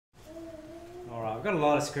I've got a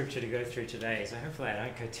lot of scripture to go through today, so hopefully I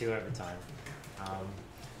don't go too over time.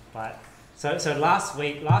 So last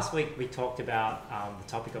week we talked about the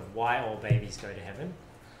topic of why all babies go to heaven,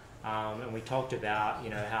 and we talked about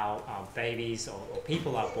how babies or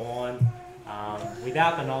people are born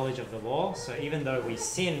without the knowledge of the law. So even though we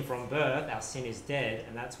sin from birth, our sin is dead,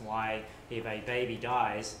 and that's why if a baby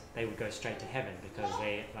dies, they would go straight to heaven because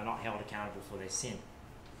they are not held accountable for their sin.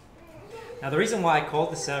 Now, the reason why I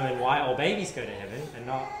called the sermon "Why All Babies Go to Heaven" and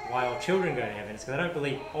not "Why All Children Go to Heaven" is because I don't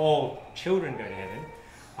believe all children go to heaven.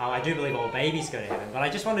 I do believe all babies go to heaven, but I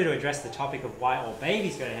just wanted to address the topic of why all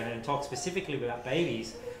babies go to heaven and talk specifically about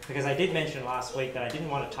babies, because I did mention last week that I didn't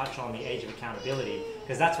want to touch on the age of accountability,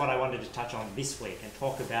 because that's what I wanted to touch on this week and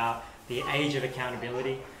talk about the age of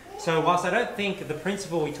accountability. So whilst I don't think the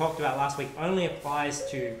principle we talked about last week only applies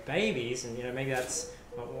to babies, and maybe that's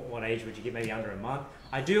what age would you give, maybe under a month,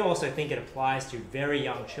 I do also think it applies to very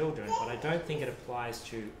young children, but I don't think it applies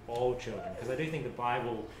to all children, because I do think the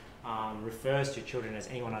Bible refers to children as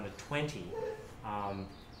anyone under 20.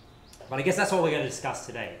 But I guess that's what we're going to discuss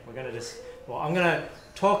today. I'm going to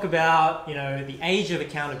talk about the age of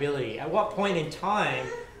accountability. At what point in time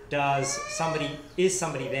is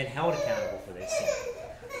somebody then held accountable for their sin?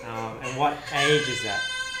 And what age is that?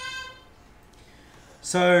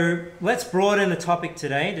 So let's broaden the topic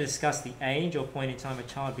today to discuss the age or point in time a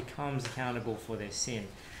child becomes accountable for their sin.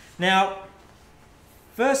 Now,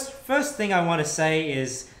 first thing I want to say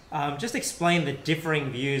is just explain the differing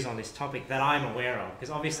views on this topic that I'm aware of, because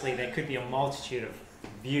obviously there could be a multitude of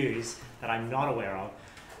views that I'm not aware of.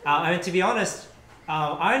 And to be honest,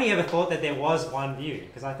 I only ever thought that there was one view,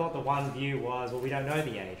 because I thought the one view was, well, we don't know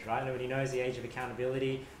the age, right? Nobody knows the age of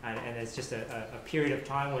accountability, and it's just a period of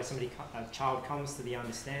time where a child comes to the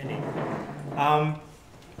understanding.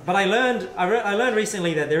 But I learned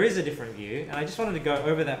recently that there is a different view, and I just wanted to go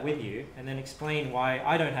over that with you and then explain why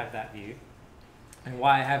I don't have that view and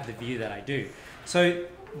why I have the view that I do. So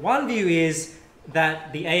one view is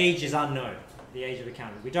that the age is unknown. The age of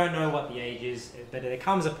accountability. We don't know what the age is, but there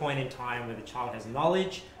comes a point in time where the child has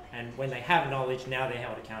knowledge, and when they have knowledge, now they're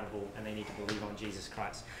held accountable and they need to believe on Jesus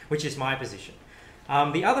Christ, which is my position.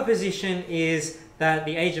 The other position is that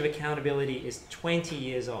the age of accountability is 20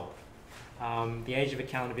 years old. The age of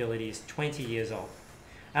accountability is 20 years old.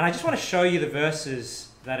 And I just want to show you the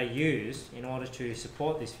verses that are used in order to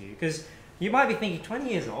support this view, because you might be thinking, 20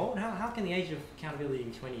 years old? How can the age of accountability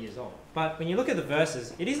be 20 years old? But when you look at the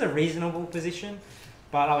verses, it is a reasonable position,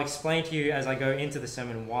 but I'll explain to you as I go into the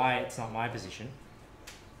sermon why it's not my position.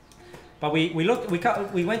 But we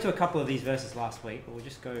went to a couple of these verses last week, but we'll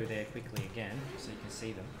just go there quickly again so you can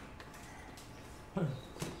see them.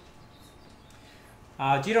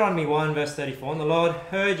 Deuteronomy 1 verse 34, and the Lord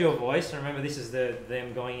heard your voice. And remember, this is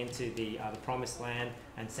them going into the promised land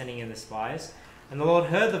and sending in the spies. And the Lord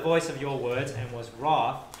heard the voice of your words and was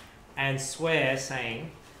wroth and sware,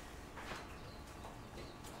 saying,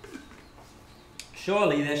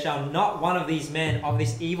 surely there shall not one of these men of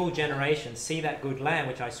this evil generation see that good land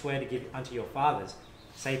which I swear to give unto your fathers.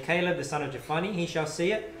 Save Caleb the son of Jephunneh, he shall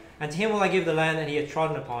see it, and to him will I give the land that he hath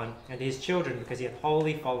trodden upon, and to his children, because he hath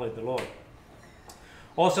wholly followed the Lord.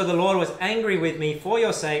 Also the Lord was angry with me for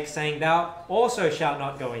your sake, saying, thou also shalt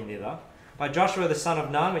not go in thither. By Joshua the son of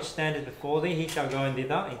Nun, which standeth before thee, he shall go in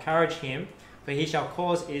thither. Encourage him, for he shall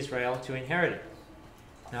cause Israel to inherit it.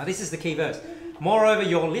 Now this is the key verse. Moreover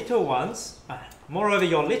your little ones,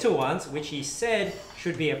 which he said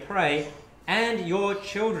should be a prey, and your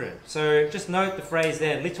children. So just note the phrase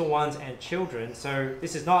there, little ones and children. So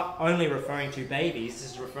this is not only referring to babies,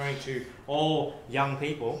 this is referring to all young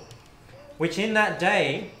people, which in that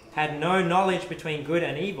day had no knowledge between good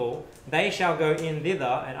and evil, they shall go in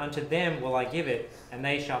thither, and unto them will I give it, and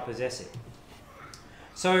they shall possess it.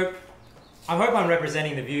 So I hope I'm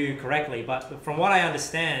representing the view correctly, but from what I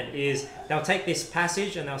understand is they'll take this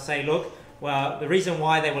passage and they'll say, look, well, the reason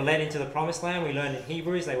why they were led into the promised land, we learned in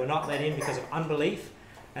Hebrews, they were not led in because of unbelief.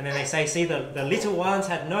 And then they say, see, the little ones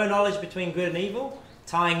had no knowledge between good and evil,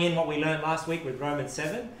 tying in what we learned last week with Romans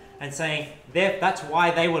 7, and saying that's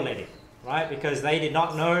why they were led in. Right? Because they did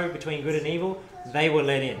not know between good and evil, they were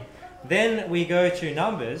led in. Then we go to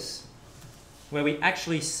Numbers, where we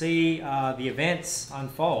actually see the events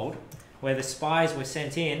unfold, where the spies were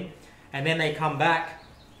sent in, and then they come back,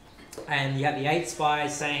 and you have the 8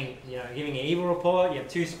 spies saying, giving an evil report. You have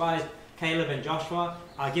 2 spies, Caleb and Joshua,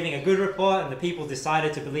 giving a good report, and the people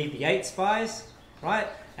decided to believe the 8 spies, right?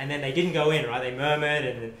 And then they didn't go in, right? They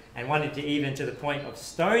murmured and wanted to, even to the point of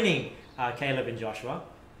stoning Caleb and Joshua.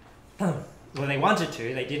 Well, they wanted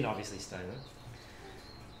to. They didn't obviously stone them.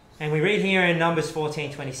 And we read here in Numbers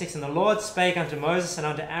 14:26, "And the Lord spake unto Moses and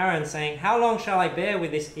unto Aaron, saying, How long shall I bear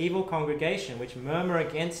with this evil congregation, which murmur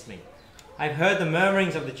against me? I have heard the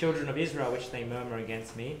murmurings of the children of Israel, which they murmur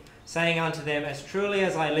against me, saying unto them, As truly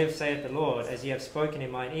as I live, saith the Lord, as ye have spoken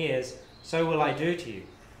in mine ears, so will I do to you.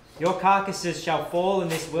 Your carcasses shall fall in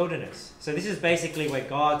this wilderness." So this is basically where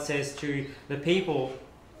God says to the people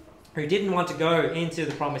who didn't want to go into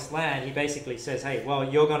the promised land, he basically says, hey, well,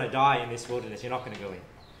 you're going to die in this wilderness. You're not going to go in.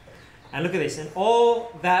 And look at this. "And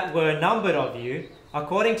all that were numbered of you,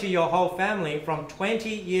 according to your whole family, from 20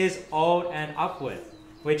 years old and upward,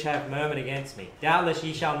 which have murmured against me. Doubtless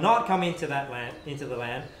ye shall not come into the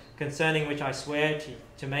land, concerning which I swear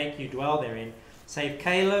to make you dwell therein, save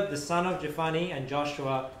Caleb the son of Jephunneh and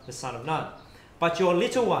Joshua the son of Nun. But your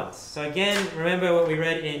little ones," so again, remember what we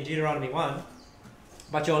read in Deuteronomy 1,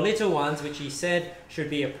 "But your little ones, which ye said should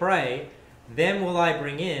be a prey, them will I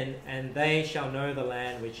bring in, and they shall know the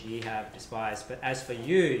land which ye have despised. But as for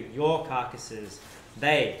you, your carcasses,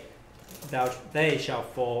 they shall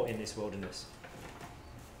fall in this wilderness."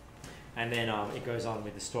 And then it goes on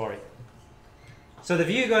with the story. So the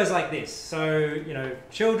view goes like this. So,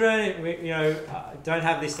 children, don't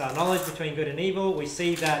have this knowledge between good and evil. We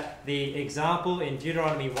see that the example in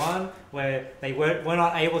Deuteronomy 1, where they were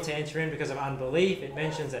not able to enter in because of unbelief, it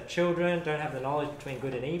mentions that children don't have the knowledge between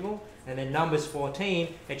good and evil. And then Numbers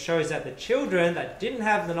 14, it shows that the children that didn't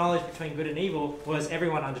have the knowledge between good and evil was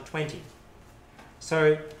everyone under 20.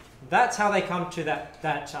 So that's how they come to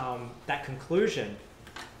that conclusion.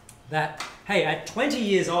 That, hey, at 20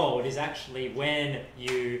 years old is actually when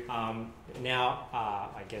you know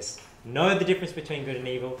the difference between good and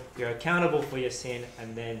evil, you're accountable for your sin,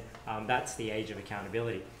 and then that's the age of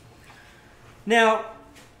accountability. Now,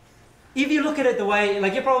 if you look at it the way,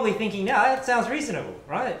 you're probably thinking, now that sounds reasonable,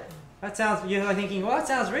 right? You're thinking, well, that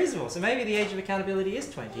sounds reasonable, so maybe the age of accountability is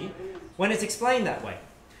 20, when it's explained that way.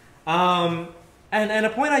 And a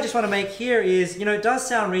point I just want to make here is, it does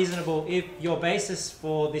sound reasonable if your basis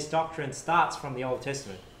for this doctrine starts from the Old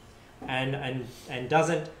Testament and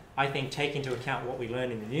doesn't, I think, take into account what we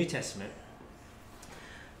learn in the New Testament.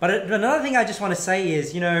 But another thing I just want to say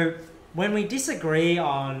is, when we disagree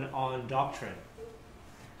on doctrine,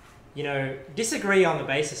 disagree on the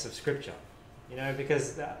basis of Scripture,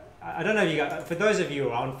 because I don't know if you guys, for those of you who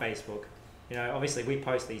are on Facebook, obviously we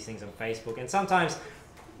post these things on Facebook, and sometimes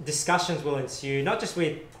discussions will ensue, not just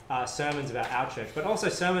with sermons about our church, but also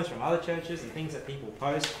sermons from other churches and things that people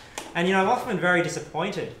post. And I'm often very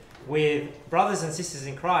disappointed with brothers and sisters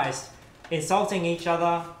in Christ insulting each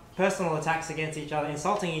other, personal attacks against each other,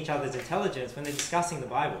 insulting each other's intelligence when they're discussing the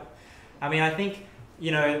Bible. I mean, I think,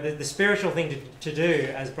 the spiritual thing to do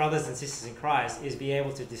as brothers and sisters in Christ is be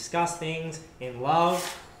able to discuss things in love,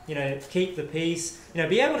 keep the peace,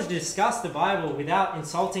 be able to discuss the Bible without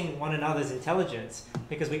insulting one another's intelligence,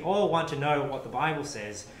 because we all want to know what the Bible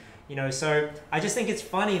says. So I just think it's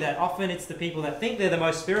funny that often it's the people that think they're the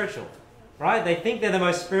most spiritual, right? They think they're the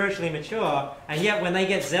most spiritually mature, and yet when they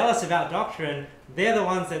get zealous about doctrine, they're the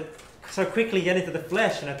ones that so quickly get into the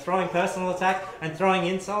flesh and are throwing personal attack and throwing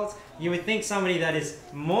insults. You would think somebody that is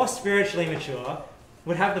more spiritually mature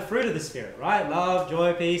would have the fruit of the Spirit, right? Love,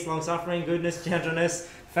 joy, peace, long-suffering, goodness, gentleness,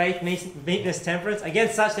 faith, meekness, temperance.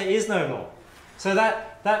 Against such there is no law. So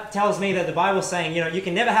that tells me that the Bible's saying, you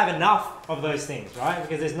can never have enough of those things, right?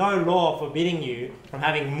 Because there's no law forbidding you from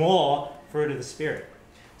having more fruit of the Spirit.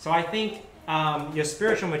 So I think your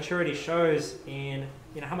spiritual maturity shows in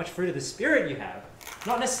how much fruit of the Spirit you have,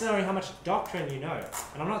 not necessarily how much doctrine you know.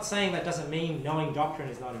 And I'm not saying that doesn't mean knowing doctrine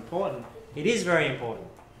is not important. It is very important,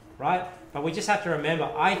 right? But we just have to remember,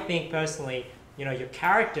 I think personally, your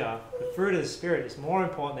character, the fruit of the Spirit, is more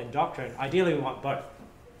important than doctrine. Ideally, we want both,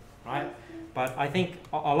 right? But I think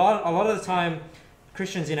a lot of the time,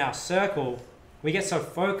 Christians in our circle, we get so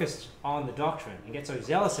focused on the doctrine and get so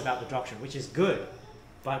zealous about the doctrine, which is good,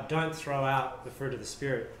 but don't throw out the fruit of the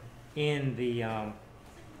Spirit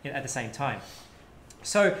at the same time.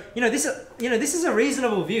 So this is a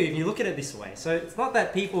reasonable view if you look at it this way. So it's not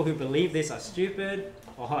that people who believe this are stupid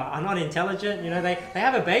or are not intelligent. They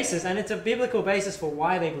have a basis, and it's a biblical basis for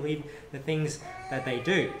why they believe the things that they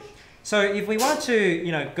do. So if we want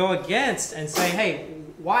to go against and say, hey,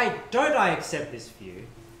 why don't I accept this view?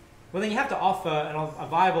 Well, then you have to offer a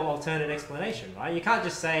viable alternate explanation, right? You can't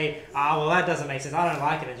just say, well, that doesn't make sense, I don't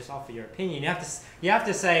like it, and just offer your opinion. You have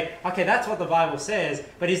to say, okay, that's what the Bible says,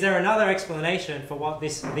 but is there another explanation for what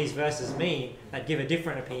these verses mean that give a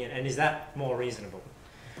different opinion, and is that more reasonable?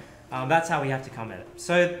 That's how we have to come at it.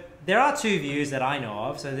 So there are two views that I know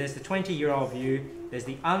of. So there's the 20-year-old view, there's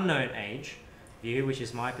the unknown age view, which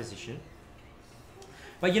is my position.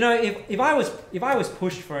 But you know, if I was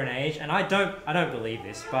pushed for an age, and I don't believe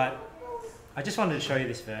this, but I just wanted to show you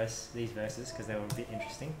these verses, because they were a bit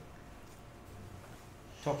interesting.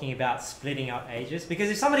 Talking about splitting up ages,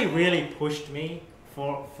 because if somebody really pushed me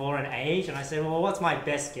for an age, and I said, well, what's my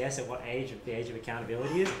best guess at what age the age of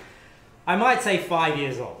accountability is? I might say 5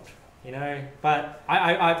 years old, you know, but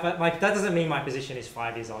that doesn't mean my position is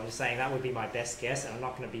 5 years old. I'm just saying that would be my best guess, and I'm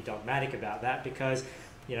not going to be dogmatic about that, because,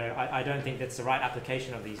 you know, I don't think that's the right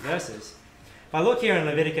application of these verses. If I look here in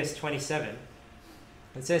Leviticus 27,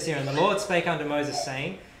 it says here, "And the Lord spake unto Moses,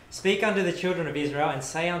 saying, Speak unto the children of Israel, and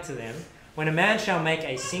say unto them, When a man shall make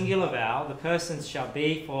a singular vow, the person shall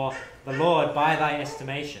be for the Lord by thy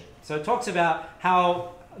estimation." So it talks about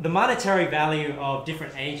how the monetary value of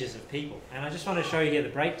different ages of people. And I just want to show you here the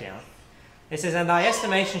breakdown. It says, "And thy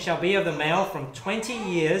estimation shall be of the male from 20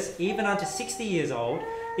 years even unto 60 years old.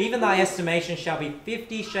 Even thy estimation shall be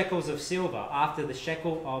 50 shekels of silver after the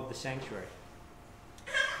shekel of the sanctuary.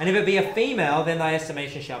 And if it be a female, then thy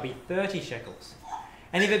estimation shall be 30 shekels.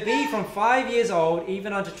 And if it be from 5 years old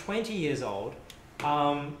even unto 20 years old,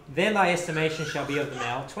 then thy estimation shall be of the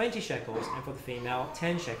male 20 shekels, and for the female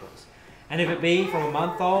 10 shekels. And if it be from a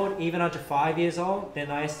month old even unto 5 years old, then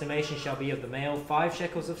thy estimation shall be of the male 5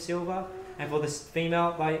 shekels of silver, and for the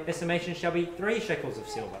female thy estimation shall be 3 shekels of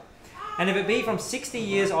silver. And if it be from 60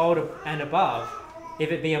 years old and above,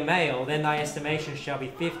 if it be a male, then thy estimation shall be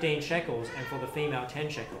 15 shekels, and for the female 10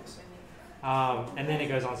 shekels. And then it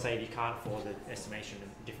goes on to say if you can't afford the estimation and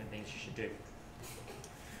different things you should do.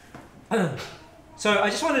 So I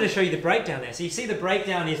just wanted to show you the breakdown there. So you see the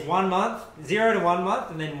breakdown is 1 month, 0 to 1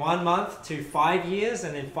 month, and then 1 month to 5 years,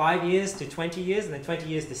 and then 5 years to 20 years, and then 20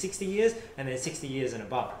 years to 60 years, and then 60 years and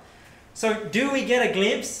above. So do we get a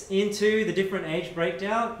glimpse into the different age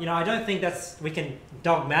breakdown? You know, I don't think we can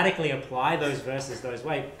dogmatically apply those verses those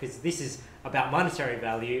way, because this is about monetary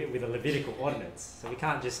value with a Levitical ordinance. So we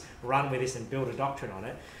can't just run with this and build a doctrine on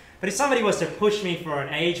it. But if somebody was to push me for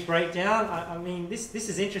an age breakdown, I mean, this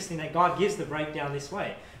is interesting that God gives the breakdown this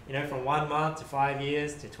way. You know, from 1 month to 5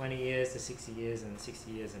 years to 20 years to 60 years and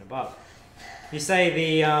 60 years and above. You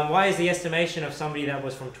say why is the estimation of somebody that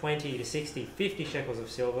was from 20 to 60 50 shekels of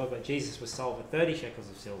silver, but Jesus was sold for 30 shekels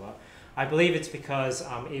of silver? I believe it's because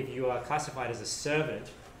if you are classified as a servant,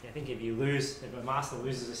 I think if a master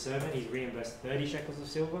loses a servant, he's reimbursed 30 shekels of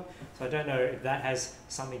silver. So I don't know if that has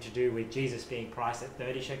something to do with Jesus being priced at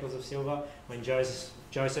 30 shekels of silver. When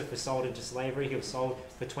Joseph was sold into slavery, he was sold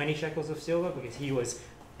for 20 shekels of silver because he was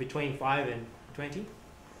between 5 and 20,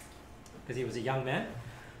 because he was a young man.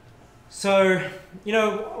 So, you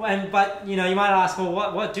know, but you know, you might ask, well,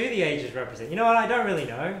 what do the ages represent? You know what, I don't really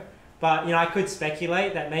know. But, you know, I could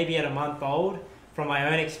speculate that maybe at a month old, from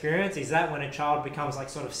my own experience, is that when a child becomes like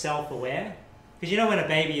sort of self-aware. Because you know when a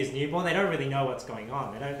baby is newborn, they don't really know what's going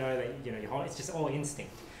on. They don't know that, you know, it's just all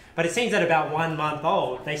instinct. But it seems that about 1 month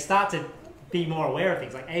old, they start to be more aware of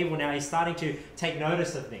things. Like Abel now, he's starting to take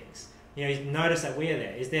notice of things. You know, he's noticed that we're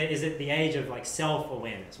there. Is it the age of like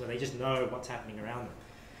self-awareness, where they just know what's happening around them?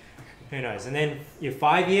 Who knows? And then your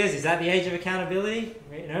 5 years, is that the age of accountability?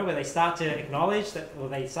 You know, where they start to acknowledge that, or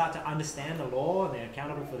they start to understand the law and they're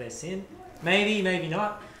accountable for their sin? Maybe, maybe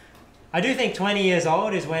not. I do think 20 years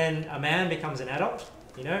old is when a man becomes an adult,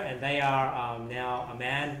 you know, and they are now a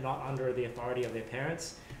man, not under the authority of their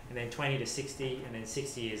parents. And then 20 to 60, and then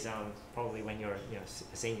 60 is probably when you're, you know,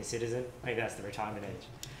 a senior citizen. Maybe that's the retirement age.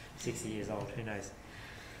 60 years old, who knows?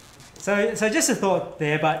 So just a thought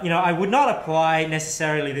there, but you know, I would not apply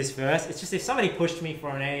necessarily this verse. It's just if somebody pushed me for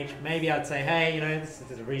an age, maybe I'd say, hey, you know, this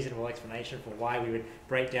is a reasonable explanation for why we would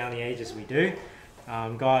break down the ages we do.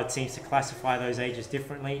 God seems to classify those ages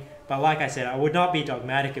differently. But like I said, I would not be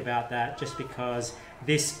dogmatic about that just because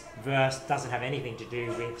this verse doesn't have anything to do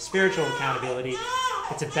with spiritual accountability.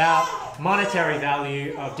 It's about monetary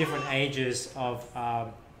value of different ages of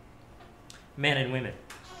men and women.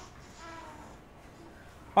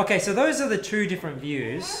 Okay, so those are the two different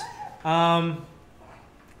views. So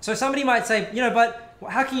somebody might say, you know, but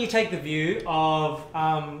how can you take the view of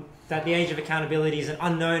that the age of accountability is an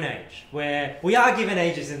unknown age, where we are given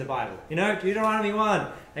ages in the Bible? You know, Deuteronomy 1,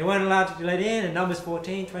 they weren't allowed to let in, and Numbers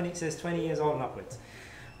 14, 20 says 20 years old and upwards.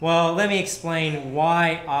 Well, let me explain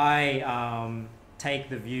why I take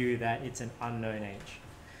the view that it's an unknown age.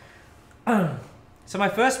 So my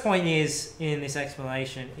first point is, in this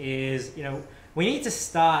explanation, is, you know, we need to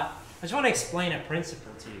start, I just want to explain a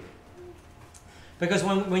principle to you. Because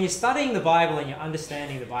when you're studying the Bible and you're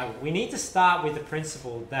understanding the Bible, we need to start with the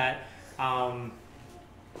principle that, well,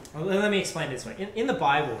 let me explain it this way. In the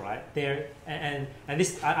Bible, right, there, and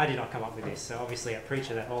this, I did not come up with this, so obviously a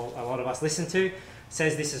preacher that a lot of us listen to,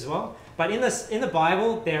 says this as well. But in the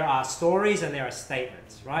Bible, there are stories and there are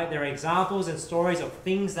statements, right? There are examples and stories of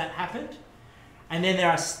things that happened. And then there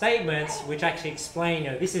are statements which actually explain,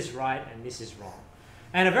 this is right and this is wrong.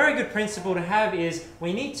 And a very good principle to have is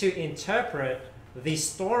we need to interpret these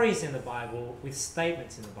stories in the Bible with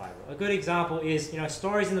statements in the Bible. A good example is,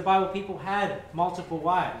 stories in the Bible, people had multiple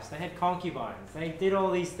wives, they had concubines, they did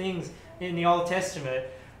all these things in the Old Testament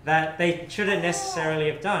that they shouldn't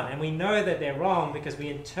necessarily have done. And we know that they're wrong because we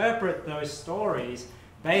interpret those stories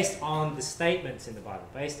based on the statements in the Bible,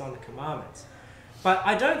 based on the commandments. But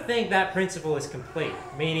I don't think that principle is complete,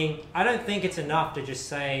 meaning I don't think it's enough to just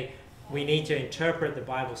say we need to interpret the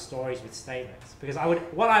Bible stories with statements. Because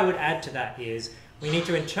what I would add to that is we need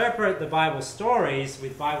to interpret the Bible stories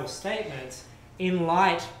with Bible statements in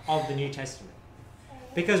light of the New Testament.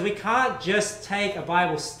 Because we can't just take a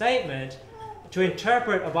Bible statement to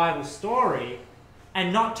interpret a Bible story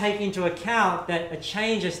and not take into account that a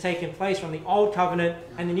change has taken place from the Old Covenant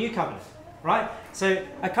and the New Covenant, right? So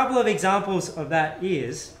a couple of examples of that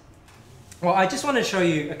is, I just want to show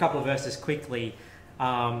you a couple of verses quickly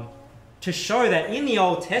to show that in the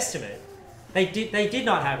Old Testament, they did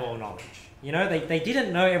not have all knowledge. They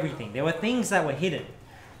didn't know everything. There were things that were hidden.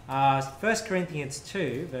 1 Corinthians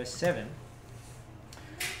 2, verse 7.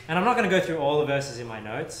 And I'm not going to go through all the verses in my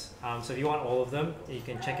notes. So if you want all of them, you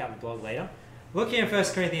can check out the blog later. Look here in 1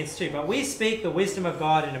 Corinthians 2. But we speak the wisdom of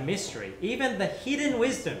God in a mystery, even the hidden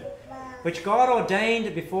wisdom, which God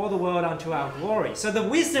ordained before the world unto our glory. So the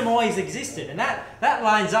wisdom always existed. And that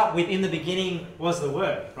lines up with in the beginning was the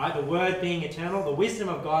Word, right? The Word being eternal. The wisdom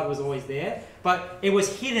of God was always there. But it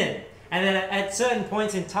was hidden. And then at certain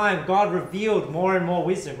points in time, God revealed more and more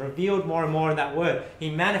wisdom, revealed more and more in that Word. He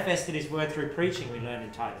manifested His Word through preaching, we learned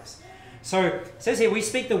in Titus. So it says here, we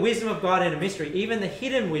speak the wisdom of God in a mystery, even the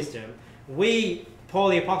hidden wisdom. We, Paul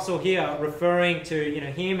the Apostle here, referring to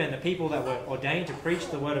him and the people that were ordained to preach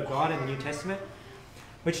the Word of God in the New Testament,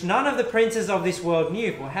 which none of the princes of this world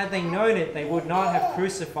knew, for had they known it, they would not have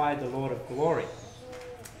crucified the Lord of glory.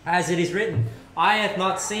 As it is written, eye hath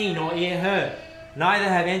not seen nor ear heard, neither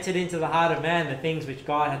have entered into the heart of man the things which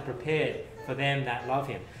God hath prepared for them that love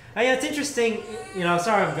Him. And it's interesting,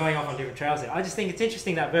 sorry I'm going off on different trails here. I just think it's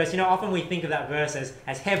interesting that verse. Often we think of that verse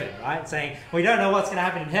as heaven, right? Saying, we don't know what's going to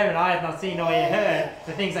happen in heaven. I have not seen nor ear heard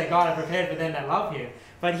the things that God hath prepared for them that love Him.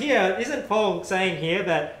 But here, isn't Paul saying here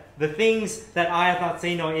that the things that I have not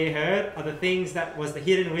seen nor ear heard are the things that was the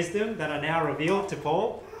hidden wisdom that are now revealed to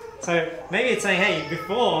Paul? So maybe it's saying, hey,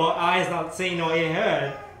 before I have not seen nor ear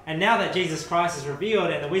heard, and now that Jesus Christ is revealed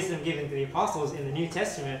and the wisdom given to the apostles in the New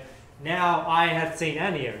Testament, now I have seen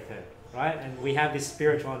and ear have heard, right? And we have this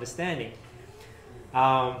spiritual understanding.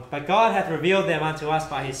 But God hath revealed them unto us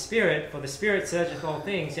by His Spirit, for the Spirit searcheth all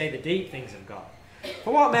things, yea, the deep things of God.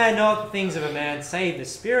 For what man knoweth the things of a man, save the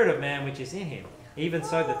spirit of man which is in him? Even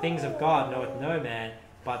so the things of God knoweth no man,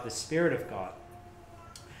 but the Spirit of God.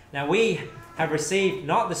 Now we have received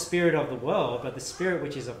not the spirit of the world, but the Spirit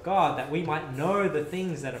which is of God, that we might know the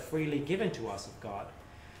things that are freely given to us of God.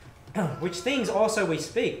 Which things also we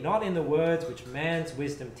speak, not in the words which man's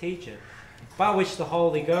wisdom teacheth, but which the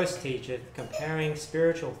Holy Ghost teacheth, comparing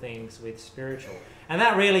spiritual things with spiritual. And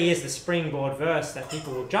that really is the springboard verse that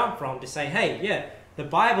people will jump from to say, hey, yeah, the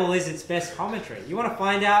Bible is its best commentary. You want to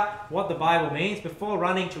find out what the Bible means before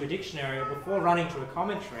running to a dictionary or before running to a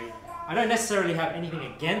commentary. I don't necessarily have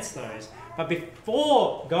anything against those, but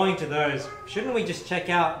before going to those, shouldn't we just check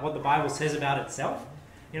out what the Bible says about itself?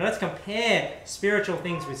 Let's compare spiritual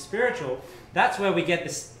things with spiritual. That's where we get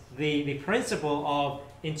the principle of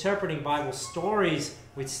interpreting Bible stories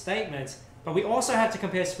with statements. But we also have to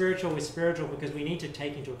compare spiritual with spiritual because we need to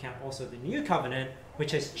take into account also the New Covenant,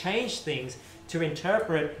 which has changed things to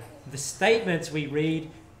interpret the statements we read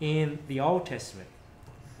in the Old Testament.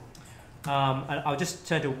 I'll just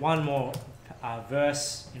turn to one more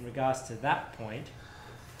verse in regards to that point.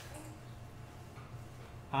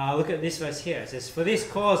 Look at this verse here. It says, for this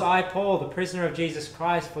cause I, Paul, the prisoner of Jesus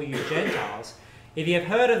Christ, for you Gentiles, if ye have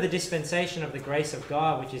heard of the dispensation of the grace of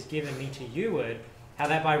God, which is given me to youward, how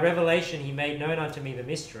that by revelation He made known unto me the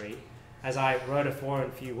mystery, as I wrote afore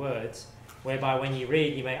in few words, whereby when ye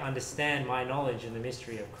read ye may understand my knowledge in the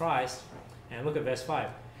mystery of Christ. And look at verse 5.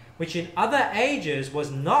 Which in other ages was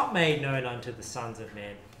not made known unto the sons of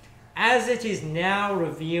men, as it is now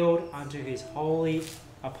revealed unto His holy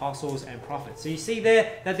apostles and prophets. So you see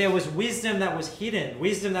there that there was wisdom that was hidden,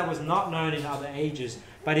 wisdom that was not known in other ages,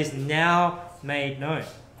 but is now made known.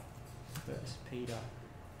 1 Peter.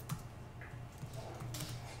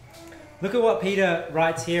 Look at what Peter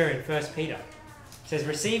writes here in 1 Peter. It says,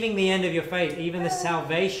 receiving the end of your faith, even the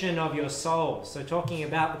salvation of your souls. So talking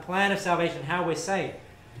about the plan of salvation, how we're saved.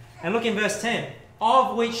 And look in verse 10.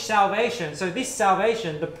 Of which salvation, so this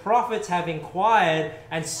salvation, the prophets have inquired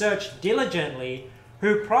and searched diligently,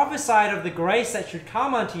 who prophesied of the grace that should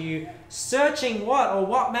come unto you, searching what or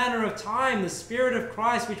what manner of time the Spirit of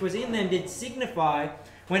Christ which was in them did signify,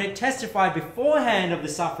 when it testified beforehand of the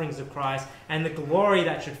sufferings of Christ and the glory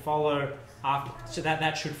that should follow after, so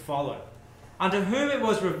that should follow. Unto whom it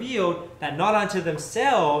was revealed that not unto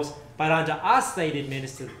themselves, but unto us they did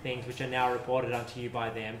minister the things which are now reported unto you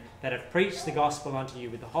by them that have preached the gospel unto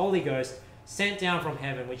you with the Holy Ghost sent down from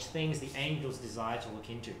heaven, which things the angels desire to look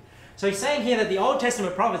into. So he's saying here that the Old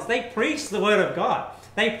Testament prophets, they preached the word of God.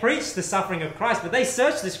 They preached the suffering of Christ, but they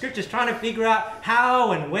searched the scriptures trying to figure out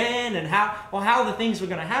how and when and how the things were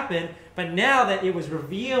going to happen. But now that it was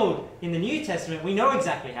revealed in the New Testament, we know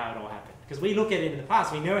exactly how it all happened. Because we look at it in the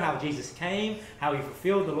past, we know how Jesus came, how he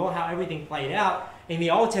fulfilled the law, how everything played out. In the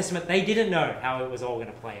Old Testament, they didn't know how it was all going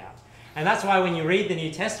to play out. And that's why when you read the New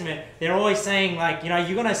Testament, they're always saying, like,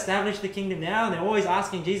 you're going to establish the kingdom now. And they're always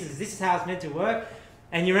asking Jesus, this is how it's meant to work.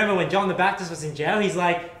 And you remember when John the Baptist was in jail, he's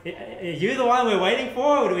like, are you the one we're waiting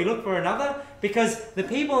for, or do we look for another? Because the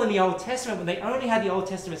people in the Old Testament, when they only had the Old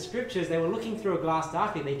Testament scriptures, they were looking through a glass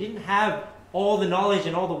darkly. They didn't have all the knowledge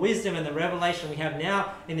and all the wisdom and the revelation we have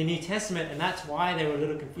now in the New Testament, and that's why they were a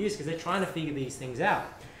little confused, because they're trying to figure these things out.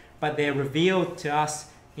 But they're revealed to us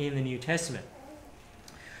in the New Testament.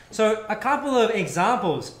 So a couple of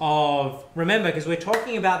examples of, remember, because we're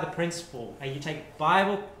talking about the principle, and you take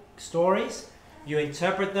Bible stories, you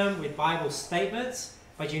interpret them with Bible statements,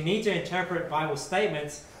 but you need to interpret Bible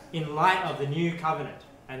statements in light of the New Covenant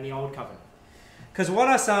and the Old Covenant. Because what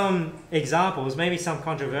are some examples, maybe some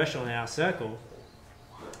controversial in our circle,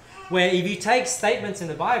 where if you take statements in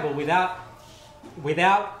the Bible without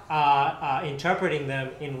interpreting them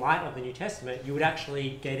in light of the New Testament, you would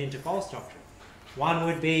actually get into false doctrine. One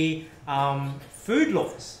would be food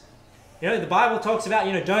laws. The Bible talks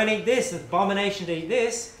about, don't eat this, it's an abomination to eat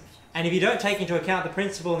this. And if you don't take into account the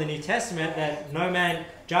principle in the New Testament that no man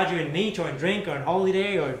judge you in meat or in drink or in holy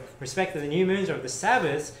day or in respect of the new moons or of the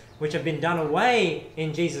Sabbaths, which have been done away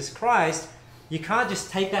in Jesus Christ, you can't just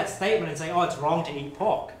take that statement and say, oh, it's wrong to eat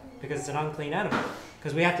pork because it's an unclean animal.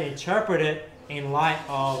 Because we have to interpret it in light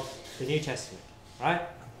of the New Testament, right?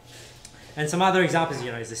 And some other examples,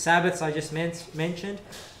 is the Sabbaths I just mentioned.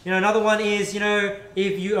 Another one is,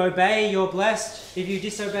 if you obey, you're blessed. If you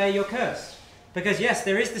disobey, you're cursed. Because yes,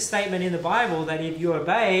 there is the statement in the Bible that if you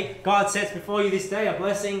obey, God sets before you this day a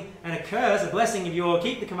blessing and a curse. A blessing if you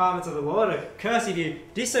keep the commandments of the Lord, a curse if you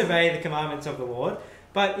disobey the commandments of the Lord.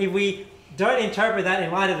 But if we don't interpret that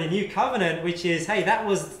in light of the New Covenant, which is, hey, that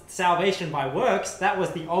was salvation by works, that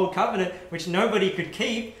was the Old Covenant, which nobody could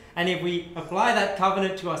keep, and if we apply that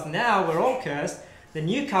covenant to us now, we're all cursed. The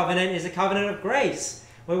New Covenant is a covenant of grace,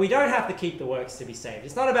 where we don't have to keep the works to be saved.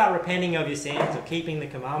 It's not about repenting of your sins or keeping the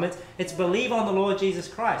commandments. It's believe on the Lord Jesus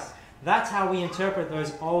Christ. That's how we interpret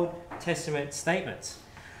those Old Testament statements.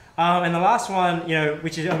 And the last one,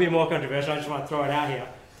 which is a bit more controversial, I just want to throw it out here.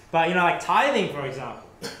 But, like tithing, for example.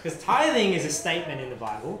 Because tithing is a statement in the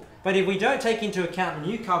Bible. But if we don't take into account the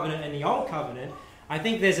New Covenant and the Old Covenant, I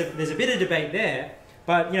think there's a bit of debate there.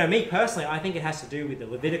 But, me personally, I think it has to do with the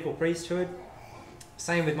Levitical priesthood.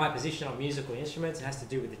 Same with my position on musical instruments. It has to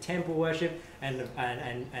do with the temple worship and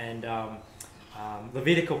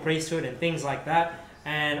Levitical priesthood and things like that.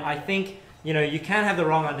 And I think, you can have the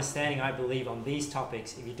wrong understanding, I believe, on these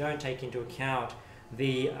topics if you don't take into account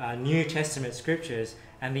the New Testament scriptures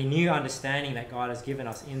and the new understanding that God has given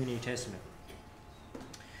us in the New Testament.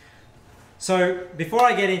 So before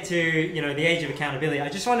I get into, the age of accountability, I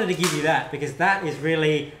just wanted to give you that because that is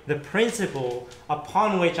really the principle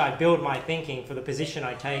upon which I build my thinking for the position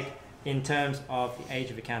I take in terms of the age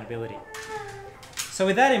of accountability. So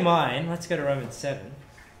with that in mind, let's go to Romans 7,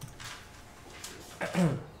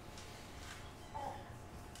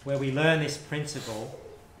 where we learned this principle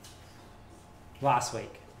last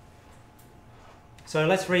week. So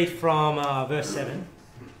let's read from verse 7.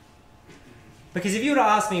 Because if you were to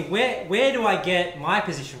ask me, where do I get my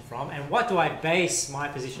position from and what do I base my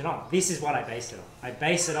position on? This is what I base it on. I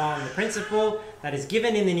base it on the principle that is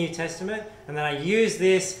given in the New Testament, and then I use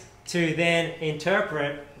this to then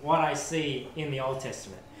interpret what I see in the Old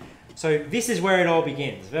Testament. So this is where it all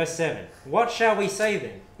begins. Verse 7. What shall we say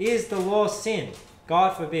then? Is the law sin?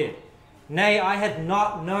 God forbid. Nay, I had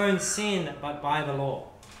not known sin but by the law.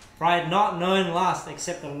 For I had not known lust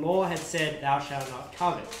except the law had said, thou shalt not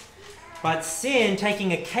covet. But sin,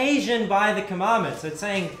 taking occasion by the commandments. So it's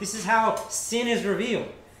saying this is how sin is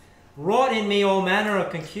revealed. wrought in me all manner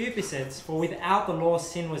of concupiscence, for without the law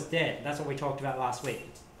sin was dead. That's what we talked about last week.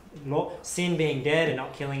 Sin being dead and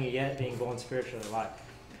not killing you yet, being born spiritually alive.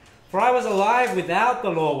 For I was alive without the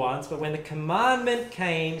law once, but when the commandment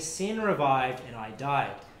came, sin revived, and I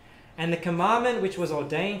died. And the commandment which was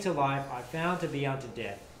ordained to life I found to be unto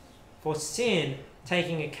death. For sin,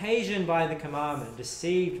 taking occasion by the commandment,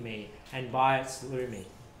 deceived me, and by it slew me.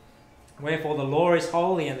 Wherefore the law is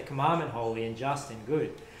holy, and the commandment holy, and just and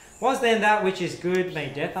good. Was then that which is good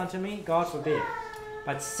made death unto me? God forbid.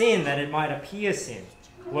 But sin, that it might appear sin,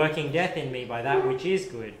 working death in me by that which is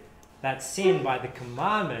good, that sin by the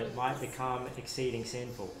commandment might become exceeding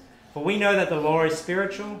sinful. For we know that the law is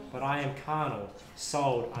spiritual, but I am carnal,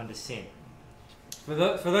 sold under sin. For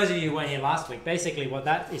those of you who weren't here last week, basically what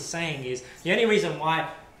that is saying is the only reason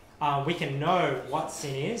why we can know what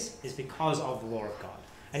sin is because of the law of God.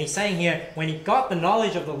 And he's saying here, when he got the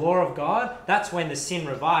knowledge of the law of God, that's when the sin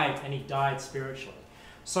revived and he died spiritually.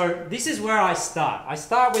 So this is where I start. I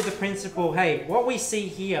start with the principle, hey, what we see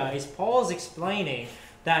here is Paul's explaining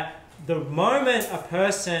that the moment a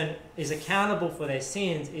person is accountable for their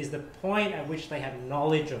sins is the point at which they have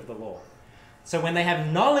knowledge of the law. So when they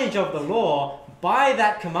have knowledge of the law, by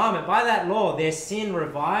that commandment, by that law, their sin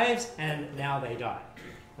revives and now they die,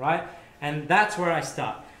 right? And that's where I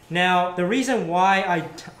start. Now, the reason why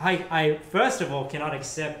I first of all cannot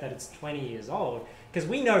accept that it's 20 years old, because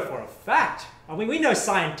we know for a fact, I mean, we know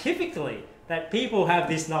scientifically that people have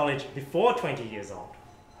this knowledge before 20 years old.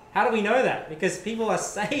 How do we know that? Because people are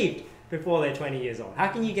saved before they're 20 years old. How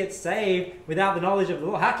can you get saved without the knowledge of the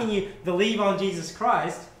law? How can you believe on Jesus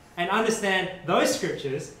Christ and understand those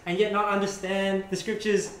scriptures and yet not understand the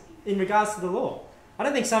scriptures in regards to the law? I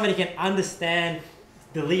don't think somebody can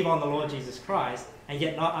believe on the Lord Jesus Christ and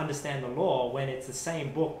yet not understand the law when it's the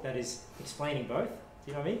same book that is explaining both.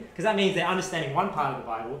 You know what I mean? Because that means they're understanding one part of the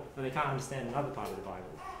Bible, but they can't understand another part of the Bible.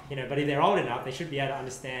 You know, but if they're old enough, they should be able to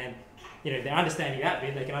understand, you know, they're understanding that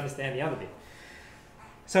bit, they can understand the other bit.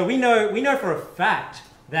 So we know for a fact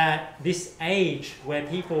that this age where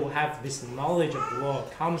people have this knowledge of the law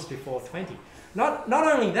comes before 20. Not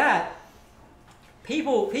only that,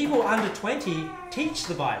 people under 20 teach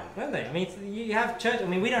the Bible, don't they? I mean, you have church. I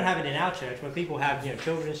mean, we don't have it in our church where people have, you know,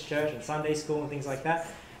 children's church and Sunday school and things like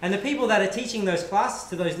that. And the people that are teaching those classes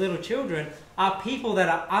to those little children are people that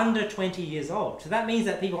are under 20 years old. So that means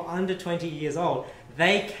that people under 20 years old,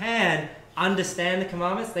 they can understand the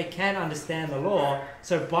commandments, they can understand the law.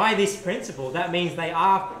 So by this principle, that means they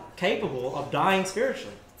are capable of dying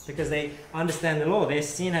spiritually because they understand the law. Their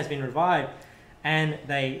sin has been revived and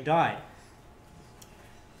they died.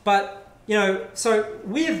 But, you know, so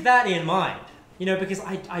with that in mind, you know, because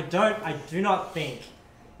I do not think,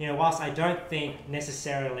 you know, whilst I don't think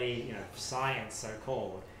necessarily, you know, science,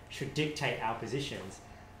 so-called, should dictate our positions,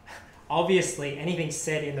 obviously anything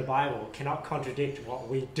said in the Bible cannot contradict what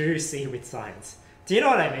we do see with science. Do you know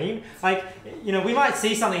what I mean? Like, you know, we might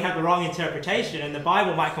see something have the wrong interpretation and the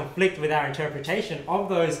Bible might conflict with our interpretation of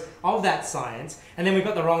that science, and then we've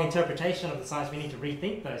got the wrong interpretation of the science, we need to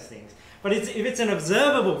rethink those things. But if it's an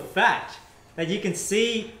observable fact that you can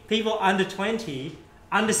see people under 20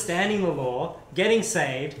 understanding the law, getting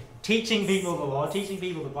saved, teaching people the law, teaching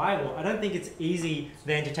people the Bible, I don't think it's easy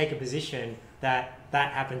then to take a position that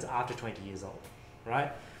that happens after 20 years old,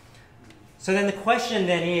 right? So then the question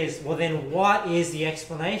then is, well then what is the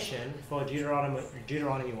explanation for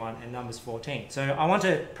Deuteronomy 1 and Numbers 14? So I want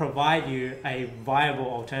to provide you a viable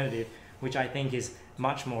alternative which I think is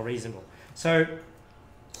much more reasonable. So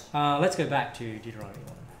let's go back to Deuteronomy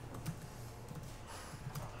 1.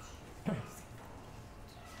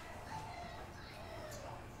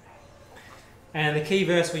 And the key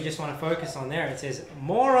verse we just want to focus on there, it says,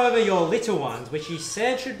 "Moreover your little ones, which ye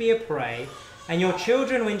said should be a prey, and your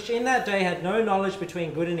children which in that day had no knowledge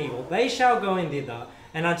between good and evil, they shall go in thither,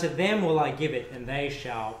 and unto them will I give it, and they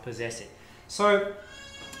shall possess it." So,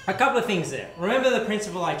 a couple of things there. Remember the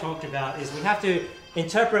principle I talked about is we have to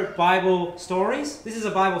interpret Bible stories. This is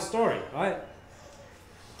a Bible story, right?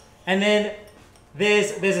 And then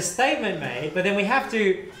there's a statement made, but then we have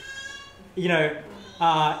to, you know,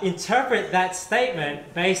 interpret that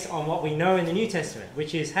statement based on what we know in the New Testament,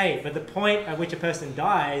 which is, hey, but the point at which a person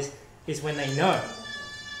dies is when they know.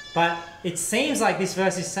 But it seems like this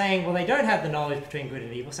verse is saying, well, they don't have the knowledge between good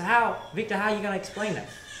and evil. So Victor, how are you going to explain that?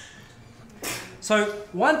 So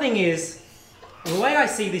one thing is, the way I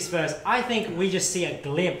see this verse, I think we just see a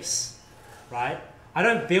glimpse, right? I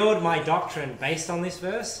don't build my doctrine based on this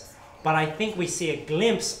verse, but I think we see a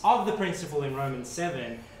glimpse of the principle in Romans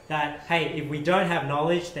 7 that, hey, if we don't have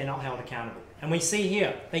knowledge, they're not held accountable. And we see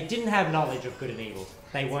here, they didn't have knowledge of good and evil.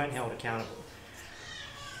 They weren't held accountable.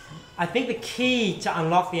 I think the key to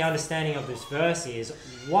unlock the understanding of this verse is,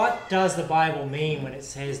 what does the Bible mean when it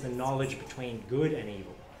says the knowledge between good and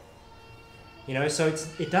evil? You know, so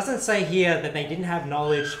it doesn't say here that they didn't have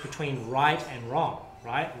knowledge between right and wrong,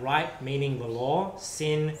 right? Right meaning the law,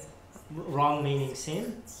 sin, wrong meaning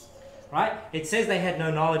sin, right? It says they had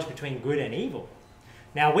no knowledge between good and evil.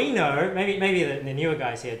 Now we know, maybe the newer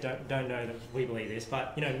guys here don't know that we believe this,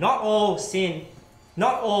 but you know, not all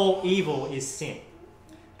evil is sin,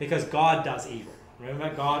 because God does evil.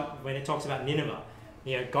 Remember God, when it talks about Nineveh,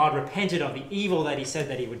 you know, God repented of the evil that he said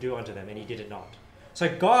that he would do unto them, and he did it not.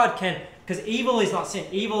 So God can, because evil is not sin.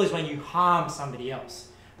 Evil is when you harm somebody else.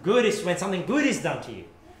 Good is when something good is done to you.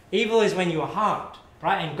 Evil is when you are harmed,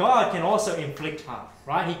 right? And God can also inflict harm,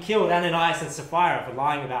 right? He killed Ananias and Sapphira for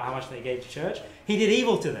lying about how much they gave to church. He did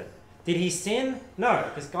evil to them. Did he sin? No,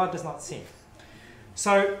 because God does not sin.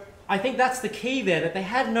 So I think that's the key there, that they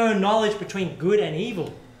had no knowledge between good and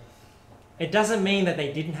evil. It doesn't mean that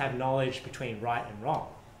they didn't have knowledge between right and wrong,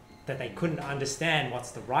 that they couldn't understand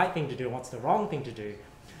what's the right thing to do and what's the wrong thing to do.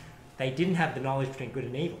 They didn't have the knowledge between good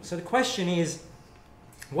and evil. So the question is,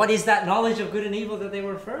 what is that knowledge of good and evil that they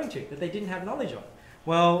were referring to, that they didn't have knowledge of?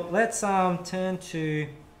 Well, let's turn to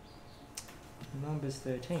Numbers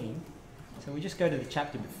 13. So we just go to the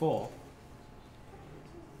chapter before.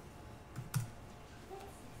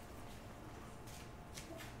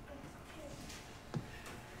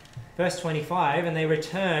 Verse 25, and they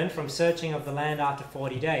returned from searching of the land after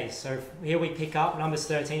 40 days. So here we pick up, Numbers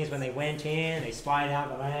 13 is when they went in, they spied out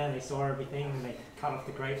the land, they saw everything, and they cut off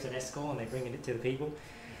the grapes at Eshcol, and they bring it to the people.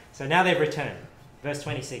 So now they've returned. Verse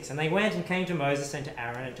 26, and they went and came to Moses and to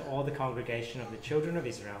Aaron and to all the congregation of the children of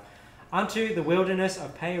Israel unto the wilderness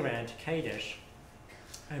of Paran to Kadesh,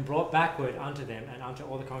 and brought backward unto them and unto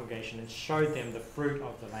all the congregation, and showed them the fruit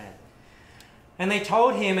of the land. And they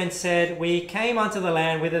told him and said, we came unto the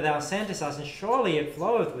land whither thou sentest us, and surely it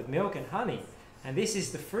floweth with milk and honey, and this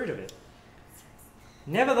is the fruit of it.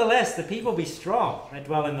 Nevertheless, the people be strong that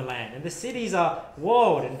dwell in the land, and the cities are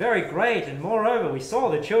walled and very great, and moreover we saw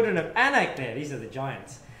the children of Anak there, these are the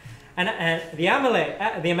giants. And the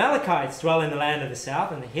Amalekites dwell in the land of the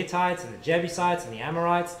south, and the Hittites and the Jebusites and the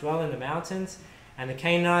Amorites dwell in the mountains, and the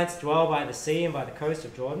Canaanites dwell by the sea and by the coast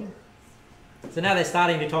of Jordan. So now they're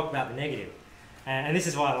starting to talk about the negative. And this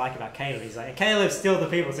is what I like about Caleb. He's like, Caleb stilled the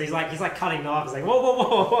people. So he's like cutting them off. He's like, whoa, whoa,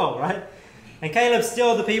 whoa, whoa, right? And Caleb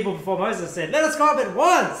stilled the people before Moses and said, let us go up at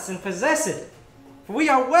once and possess it, for we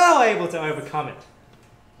are well able to overcome it.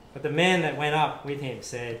 But the men that went up with him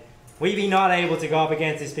said, we be not able to go up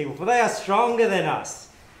against these people, for they are stronger than us.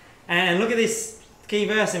 And look at this key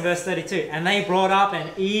verse in verse 32. And they brought up an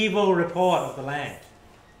evil report of the land.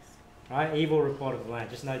 Right? Evil report of the land.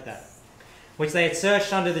 Just note that. Which they had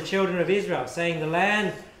searched unto the children of Israel, saying, the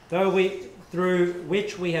land through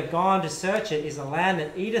which we have gone to search it is a land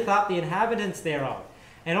that eateth up the inhabitants thereof.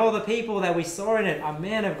 And all the people that we saw in it are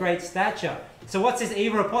men of great stature. So what's this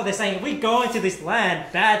evil report? They're saying, if we go into this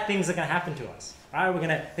land, bad things are going to happen to us. Right?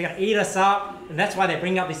 They're going to eat us up. And that's why they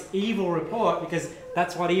bring up this evil report, because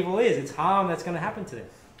that's what evil is. It's harm that's going to happen to them.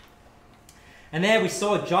 And there we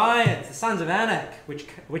saw giants, the sons of Anak,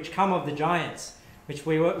 which come of the giants, which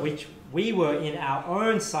we were in our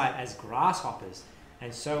own sight as grasshoppers,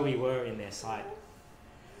 and so we were in their sight.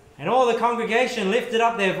 And all the congregation lifted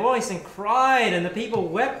up their voice and cried, and the people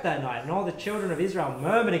wept that night. And all the children of Israel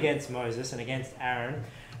murmured against Moses and against Aaron.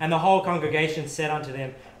 And the whole congregation said unto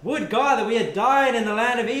them, would God that we had died in the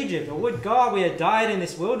land of Egypt, or would God we had died in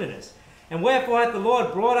this wilderness? And wherefore hath the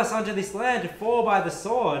Lord brought us unto this land to fall by the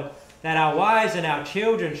sword, that our wives and our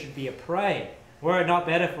children should be a prey? Were it not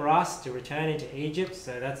better for us to return into Egypt?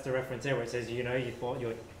 So that's the reference there where it says, you know, you thought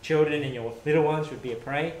your children and your little ones would be a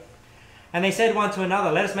prey. And they said one to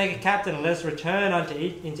another, let us make a captain and let us return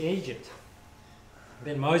into Egypt.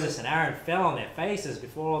 Then Moses and Aaron fell on their faces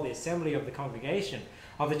before all the assembly of the congregation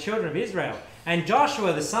of the children of Israel. And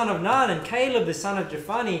Joshua the son of Nun and Caleb the son of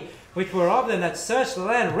Jephunneh, which were of them that searched the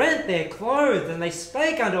land, rent their clothes. And they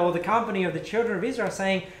spake unto all the company of the children of Israel,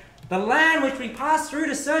 saying, the land which we passed through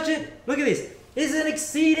to search it, look at this, is an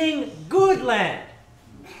exceeding good land.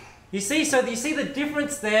 You see the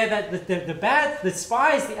difference there, that the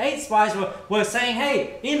spies, the 8 spies were saying,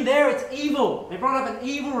 hey, in there it's evil. They brought up an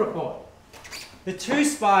evil report. The 2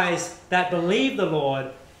 spies that believed the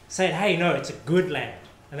Lord said, hey, no, it's a good land.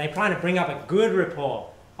 And they're trying to bring up a good report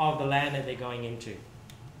of the land that they're going into.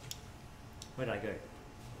 Where did I go?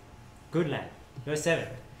 Good land. Verse 7.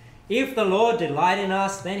 If the Lord delight in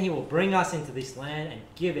us, then he will bring us into this land and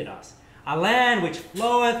give it us. A land which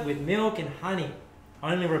floweth with milk and honey.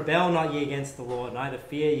 Only rebel not ye against the Lord, neither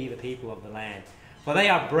fear ye the people of the land. For they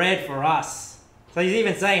are bread for us. So he's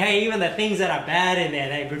even saying, hey, even the things that are bad in there,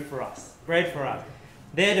 they're good for us, bread for us.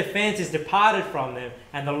 Their defense is departed from them,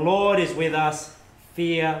 and the Lord is with us.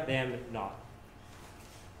 Fear them not.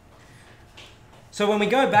 So when we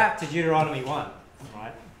go back to Deuteronomy 1,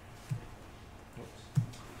 right?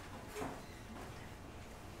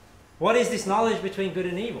 What is this knowledge between good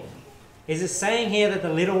and evil? Is it saying here that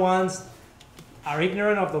the little ones are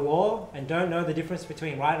ignorant of the law and don't know the difference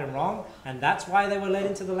between right and wrong, and that's why they were led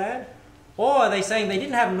into the land? Or are they saying they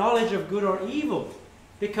didn't have knowledge of good or evil?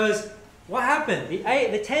 Because what happened?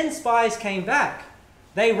 The 10 spies came back.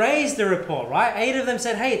 They raised the report, right? 8 of them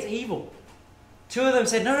said, hey, it's evil. 2 of them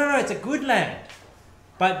said, no, it's a good land.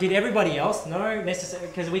 But did everybody else know necessarily?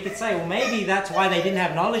 Because we could say, well, maybe that's why they didn't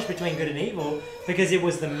have knowledge between good and evil, because it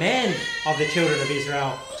was the men of the children of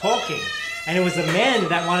Israel talking. And it was the men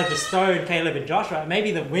that wanted to stone Caleb and Joshua.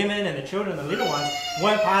 Maybe the women and the children, the little ones,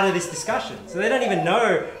 weren't part of this discussion. So they don't even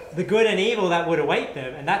know the good and evil that would await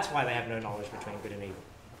them, and that's why they have no knowledge between good and evil.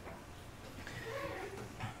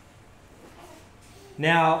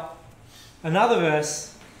 Now, another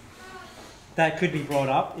verse that could be brought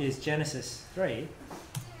up is Genesis 3.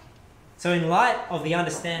 So in light of the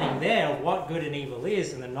understanding there of what good and evil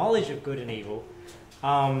is and the knowledge of good and evil,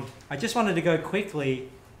 I just wanted to go quickly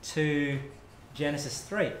to Genesis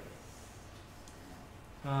 3.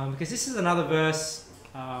 Because this is another verse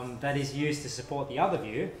that is used to support the other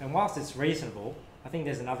view, and whilst it's reasonable, I think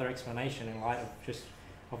there's another explanation in light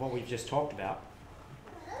of what we've just talked about.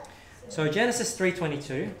 So Genesis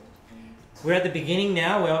 3:22, we're at the beginning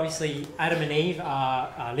now, where obviously Adam and Eve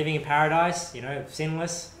are living in paradise,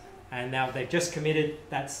 sinless, and now they've just committed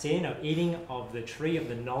that sin of eating of the tree of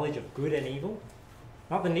the knowledge of good and evil.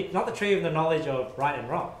 Not the tree of the knowledge of right and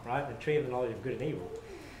wrong, right? The tree of the knowledge of good and evil.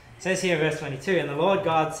 It says here, verse 22, and the Lord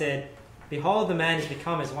God said, behold, the man is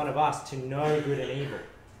become as one of us to know good and evil.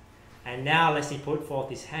 And now lest he put forth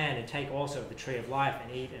his hand and take also of the tree of life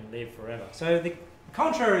and eat and live forever. So the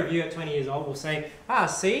contrary view at 20 years old will say,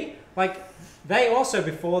 see, like they also,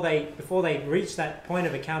 before they reached that point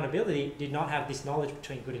of accountability, did not have this knowledge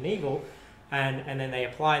between good and evil, and then they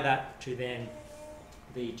apply that to then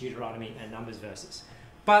the Deuteronomy and Numbers verses.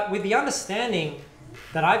 But with the understanding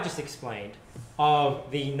that I've just explained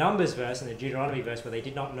of the Numbers verse and the Deuteronomy verse, where they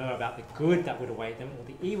did not know about the good that would await them or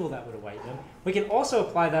the evil that would await them, we can also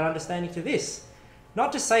apply that understanding to this.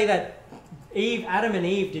 Not to say that Adam and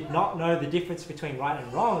Eve did not know the difference between right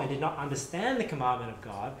and wrong and did not understand the commandment of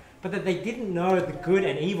God, but that they didn't know the good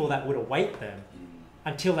and evil that would await them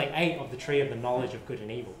until they ate of the tree of the knowledge of good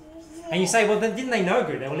and evil. And you say, well, then didn't they know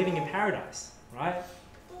good? They were living in paradise, right?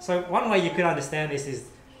 So one way you could understand this is,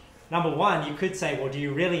 number one, you could say, well, do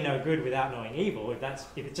you really know good without knowing evil? If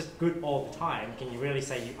it's just good all the time, can you really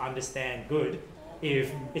say you understand good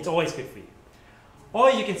if it's always good for you? Or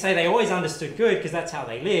you can say they always understood good because that's how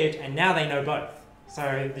they lived, and now they know both.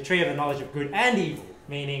 So the tree of the knowledge of good and evil,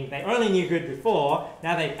 meaning they only knew good before,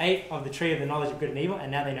 now they ate of the tree of the knowledge of good and evil, and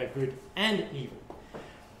now they know good and evil.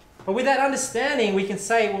 But with that understanding, we can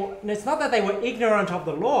say, well, it's not that they were ignorant of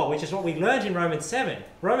the law, which is what we learned in Romans 7.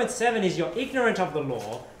 Romans 7 is you're ignorant of the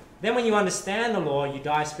law, then when you understand the law, you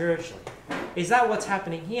die spiritually. Is that what's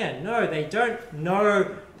happening here? No, they don't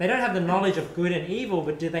know, they don't have the knowledge of good and evil,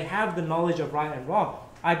 but do they have the knowledge of right and wrong?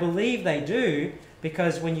 I believe they do,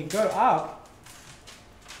 because when you go up,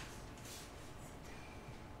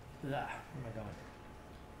 where am I going?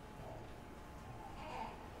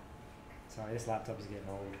 Sorry, this laptop is getting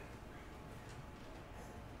old.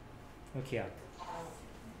 Look here.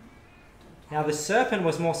 Now the serpent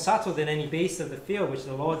was more subtle than any beast of the field which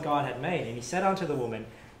the Lord God had made. And he said unto the woman,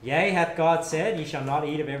 Yea, hath God said, Ye shall not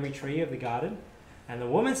eat of every tree of the garden? And the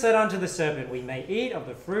woman said unto the serpent, We may eat of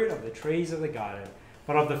the fruit of the trees of the garden,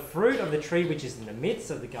 but of the fruit of the tree which is in the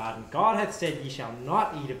midst of the garden, God hath said, Ye shall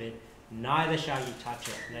not eat of it, neither shall ye touch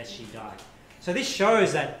it, lest ye die. So this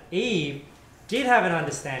shows that Eve did have an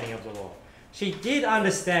understanding of the law. She did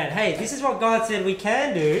understand, hey, this is what God said we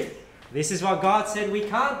can do, this is what God said we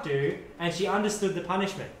can't do, and she understood the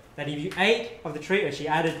punishment. That if you ate of the tree, or she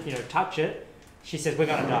added, touch it, she said, we're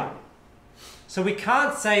going to die. So we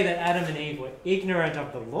can't say that Adam and Eve were ignorant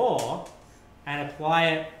of the law and apply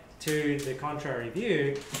it to the contrary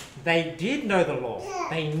view. They did know the law.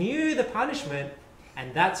 They knew the punishment,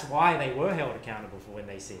 and that's why they were held accountable for when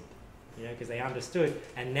they sinned. Because they understood,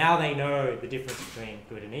 and now they know the difference between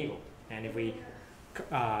good and evil. And if we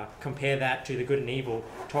compare that to the good and evil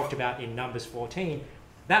talked about in Numbers 14,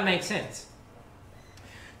 that makes sense.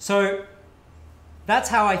 So that's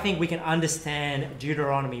how I think we can understand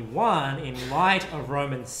Deuteronomy 1 in light of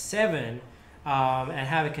Romans 7 and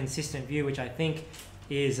have a consistent view, which I think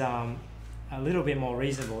is a little bit more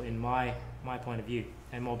reasonable in my my point of view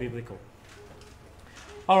and more biblical.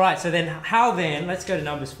 All right, so then how then, let's go to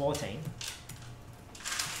Numbers 14.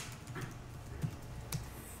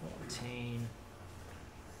 14,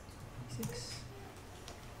 26.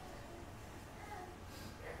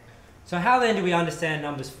 So how then do we understand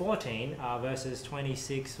Numbers 14, verses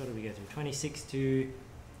 26, what do we go through? 26 to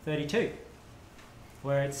 32,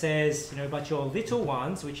 where it says, but your little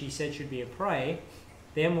ones, which he said should be a prey,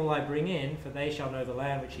 them will I bring in, for they shall know the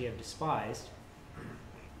land which ye have despised.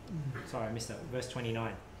 Sorry, I missed that. Verse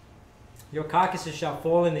 29. Your carcasses shall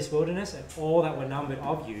fall in this wilderness, and all that were numbered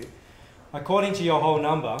of you, according to your whole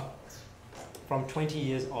number, from 20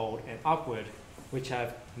 years old and upward, which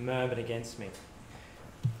have murmured against me.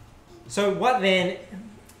 So what then,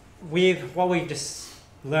 with what we've just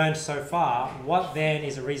learned so far, what then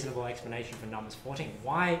is a reasonable explanation for Numbers 14?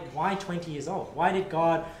 Why 20 years old? Why did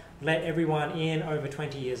God let everyone in over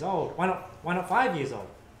 20 years old? Why not 5 years old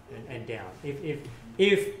and down? If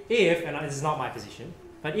and this is not my position,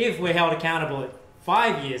 but if we're held accountable at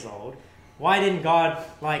 5 years old, why didn't God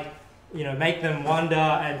make them wander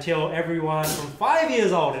until everyone from 5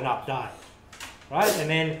 years old and up died? Right? And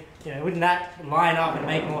then wouldn't that line up and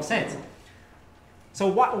make more sense? So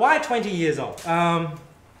why 20 years old?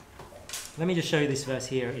 Let me just show you this verse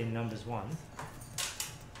here in Numbers 1.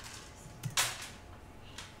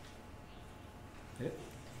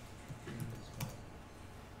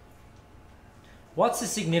 What's the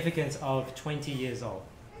significance of 20 years old?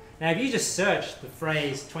 Now, if you just search the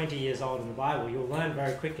phrase 20 years old in the Bible, you'll learn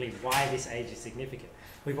very quickly why this age is significant.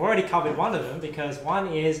 We've already covered one of them, because one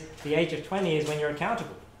is the age of 20 is when you're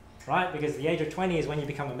accountable, right? Because the age of 20 is when you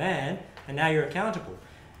become a man, and now you're accountable.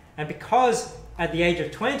 And because at the age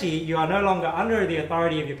of 20, you are no longer under the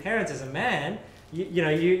authority of your parents as a man,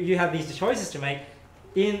 you have these choices to make.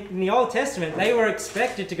 In the Old Testament, they were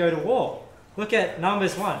expected to go to war. Look at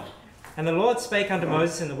Numbers 1. And the Lord spake unto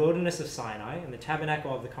Moses in the wilderness of Sinai, in the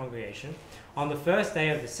tabernacle of the congregation, on the first day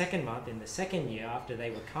of the second month, in the second year after they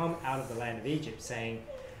were come out of the land of Egypt, saying,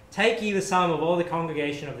 Take ye the sum of all the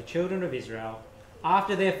congregation of the children of Israel,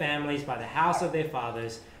 after their families, by the house of their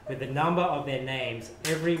fathers, with the number of their names,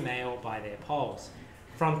 every male by their polls.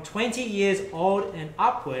 From 20 years old and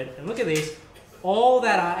upward, and look at this, all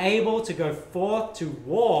that are able to go forth to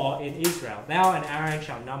war in Israel, thou and Aaron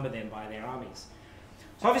shall number them by their armies.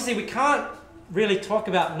 So obviously we can't really talk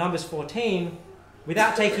about Numbers 14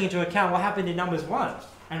 without taking into account what happened in Numbers 1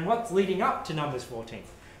 and what's leading up to Numbers 14.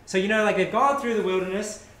 So they've gone through the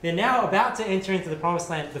wilderness, they're now about to enter into the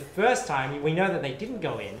promised land the first time. We know that they didn't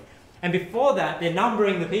go in. And before that, they're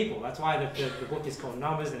numbering the people. That's why the book is called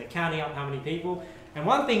Numbers, and they're counting up how many people. And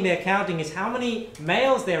one thing they're counting is how many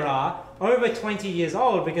males there are over 20 years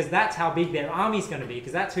old, because that's how big their army's going to be,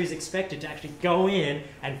 because that's who's expected to actually go in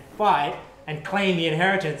and fight and claim the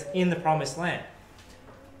inheritance in the promised land.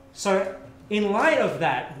 So in light of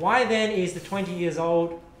that, why then is the 20 years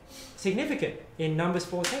old significant in Numbers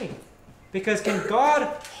 14? Because can God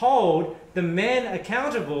hold the men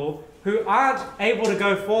accountable who aren't able to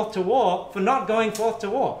go forth to war for not going forth to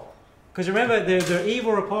war? Because remember, the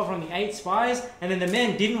evil report from the 8 spies, and then the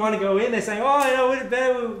men didn't want to go in. They're saying,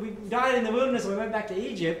 we died in the wilderness and we went back to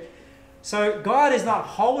Egypt. So God is not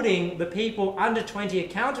holding the people under 20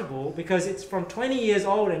 accountable, because it's from 20 years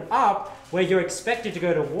old and up where you're expected to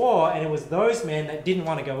go to war, and it was those men that didn't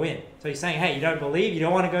want to go in. So he's saying, hey, you don't believe, you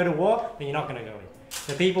don't want to go to war, then you're not going to go in.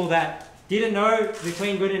 The people that didn't know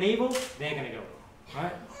between good and evil, they're going to go in,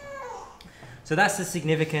 right? So that's the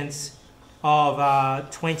significance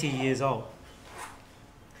of 20 years old.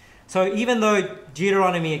 So even though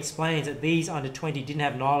Deuteronomy explains that these under 20 didn't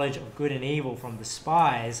have knowledge of good and evil from the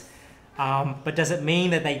spies, but does it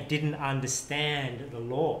mean that they didn't understand the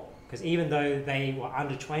law? Because even though they were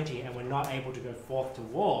under 20 and were not able to go forth to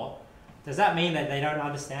war, does that mean that they don't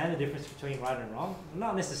understand the difference between right and wrong?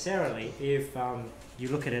 Not necessarily, if you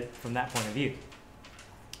look at it from that point of view.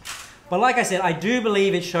 But like I said, I do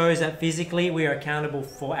believe it shows that physically we are accountable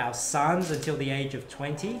for our sons until the age of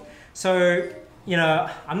 20. So,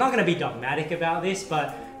 I'm not going to be dogmatic about this,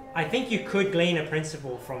 but I think you could glean a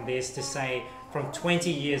principle from this to say from 20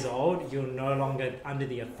 years old, you're no longer under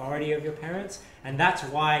the authority of your parents. And that's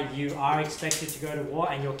why you are expected to go to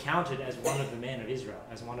war, and you're counted as one of the men of Israel,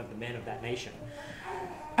 as one of the men of that nation.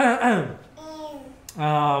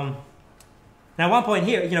 Now, one point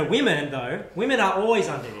here, women are always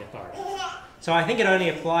under the authority. So I think it only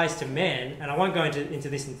applies to men, and I won't go into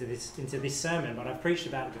this sermon, but I've preached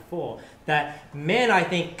about it before, that men, I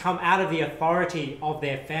think, come out of the authority of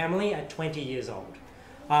their family at 20 years old.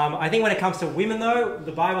 I think when it comes to women, though,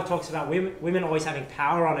 the Bible talks about women always having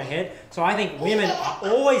power on her head. So I think women are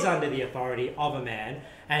always under the authority of a man,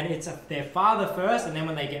 And it's their father first, and then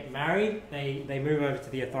when they get married, they move over to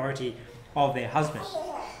the authority of their husband.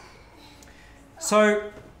 So,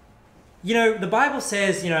 you know, the Bible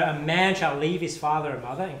says, you know, a man shall leave his father and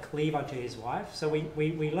mother and cleave unto his wife. So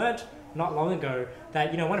we learnt not long ago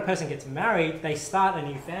that, you know, when a person gets married, they start a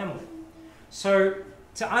new family. So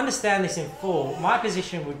to understand this in full, my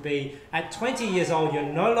position would be at 20 years old, you're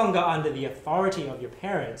no longer under the authority of your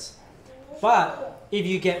parents. But if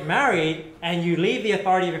you get married and you leave the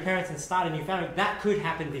authority of your parents and start a new family, that could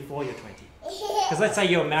happen before you're 20. Because let's say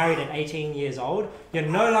you're married at 18 years old, you're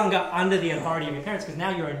no longer under the authority of your parents because now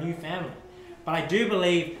you're a new family. But I do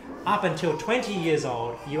believe up until 20 years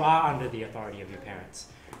old, you are under the authority of your parents.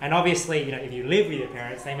 And obviously, you know, if you live with your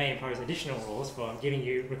parents, they may impose additional rules for giving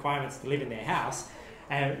you requirements to live in their house.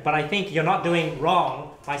 But I think you're not doing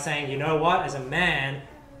wrong by saying, you know what, as a man,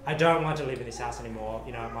 I don't want to live in this house anymore.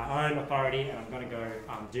 You know, my own authority, and I'm going to go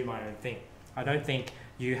do my own thing. I don't think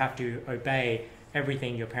you have to obey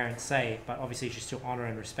everything your parents say, but obviously you should still honor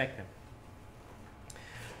and respect them.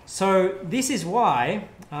 So this is why,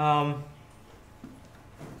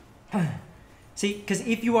 see, because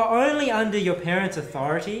if you are only under your parents'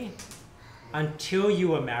 authority until you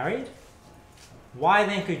were married, why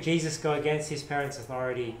then could Jesus go against his parents'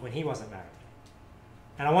 authority when he wasn't married?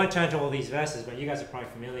 And I won't turn to all these verses, but you guys are probably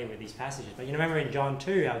familiar with these passages. But you remember in John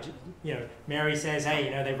 2, how, you know, Mary says, hey,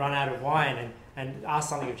 you know, they run out of wine and ask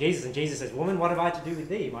something of Jesus. And Jesus says, woman, what have I to do with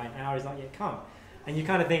thee? My hour is not yet come. And you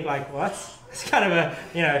kind of think like, well, that's kind of a,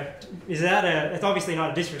 you know, it's obviously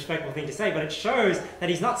not a disrespectful thing to say, but it shows that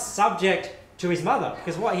he's not subject to his mother.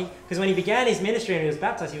 Because when he began his ministry and he was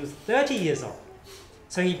baptized, he was 30 years old.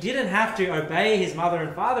 So he didn't have to obey his mother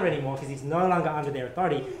and father anymore because he's no longer under their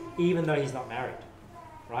authority, even though he's not married.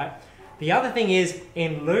 Right? The other thing is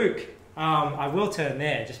in Luke, I will turn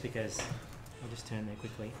there just because, I'll just turn there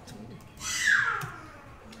quickly.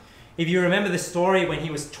 If you remember the story when he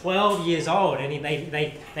was 12 years old and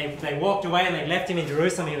they walked away and they left him in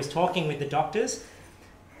Jerusalem, he was talking with the doctors.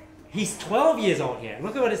 He's 12 years old here.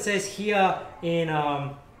 Look at what it says here in,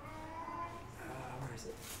 where is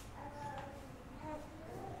it?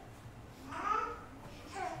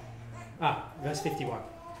 Verse 51.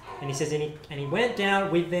 And he says, and he went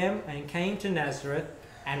down with them and came to Nazareth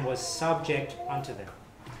and was subject unto them.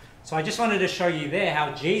 So I just wanted to show you there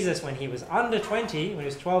how Jesus, when he was under 20, when he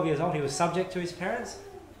was 12 years old, he was subject to his parents.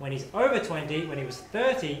 When he's over 20, when he was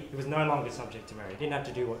 30, he was no longer subject to Mary. He didn't have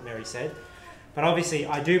to do what Mary said. But obviously,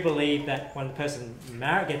 I do believe that when a person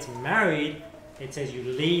gets married, it says you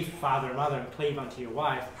leave father and mother and cleave unto your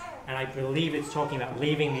wife. And I believe it's talking about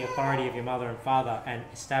leaving the authority of your mother and father and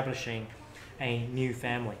establishing a new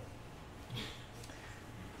family.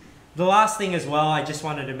 The last thing as well, I just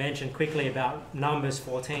wanted to mention quickly about Numbers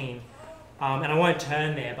 14. And I won't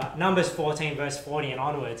turn there, but Numbers 14, verse 40 and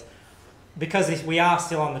onwards, because we are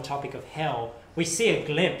still on the topic of hell, we see a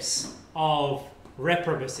glimpse of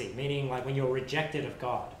reprobacy, meaning like when you're rejected of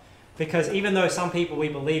God. Because even though some people we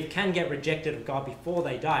believe can get rejected of God before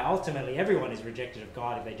they die, ultimately everyone is rejected of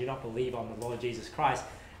God if they do not believe on the Lord Jesus Christ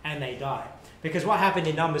and they die. Because what happened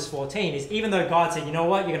in Numbers 14 is even though God said, you know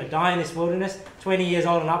what, you're going to die in this wilderness, 20 years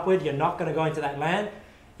old and upward, you're not going to go into that land.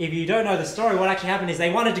 If you don't know the story, what actually happened is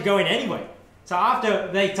they wanted to go in anyway. So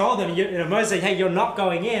after they told them, Moses said, hey, you're not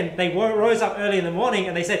going in, they rose up early in the morning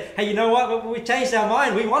and they said, hey, you know what, we changed our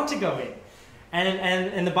mind, we want to go in.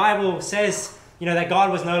 And the Bible says, you know, that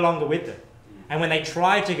God was no longer with them. And when they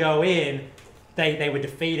tried to go in, they were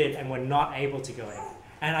defeated and were not able to go in.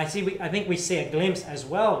 And I think we see a glimpse as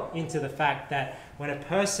well into the fact that when a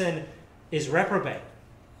person is reprobate,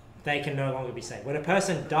 they can no longer be saved. When a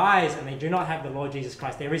person dies and they do not have the Lord Jesus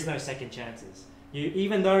Christ, there is no second chances.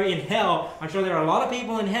 Even though in hell, I'm sure there are a lot of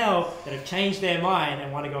people in hell that have changed their mind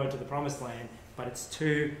and want to go into the promised land, but it's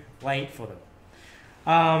too late for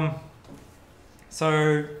them.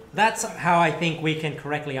 So that's how I think we can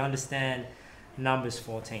correctly understand Numbers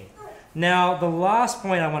 14. Now, the last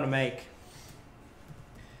point I want to make,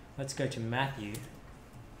 let's go to Matthew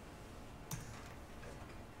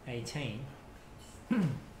 18.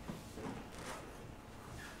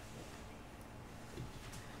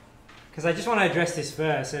 Because I just want to address this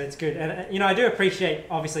verse, and it's good. And, you know, I do appreciate,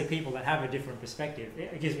 obviously, people that have a different perspective.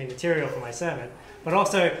 It gives me material for my sermon. But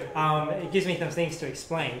also, it gives me some things to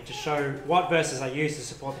explain, to show what verses I use to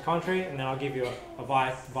support the contrary, and then I'll give you a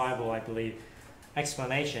viable, I believe,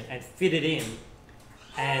 explanation, and fit it in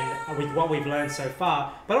and with what we've learned so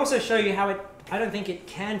far, but also show you how I don't think it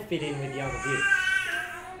can fit in with the other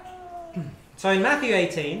view. So in Matthew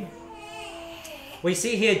 18, we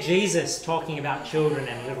see here Jesus talking about children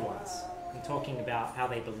and little ones, and talking about how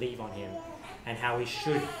they believe on him. and how we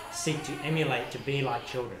should seek to emulate to be like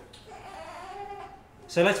children.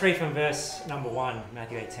 So let's read from verse number 1,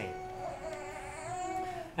 Matthew 18.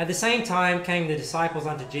 At the same time came the disciples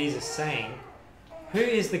unto Jesus, saying, Who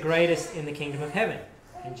is the greatest in the kingdom of heaven?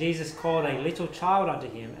 And Jesus called a little child unto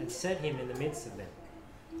him, and set him in the midst of them.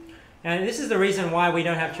 And this is the reason why we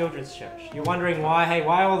don't have children's church. You're wondering why, hey,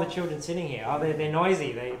 why are all the children sitting here? Oh, they're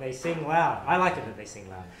noisy, they sing loud. I like it that they sing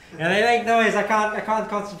loud. They make noise, I can't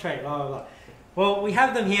concentrate, blah, blah, blah. Well, we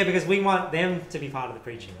have them here because we want them to be part of the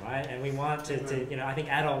preaching, right? And we want to I think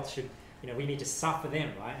adults should, we need to suffer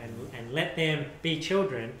them, right? And let them be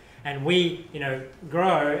children, and we,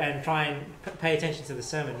 grow and try and pay attention to the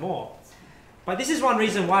sermon more. But this is one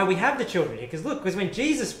reason why we have the children here. Because when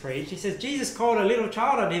Jesus preached, he says Jesus called a little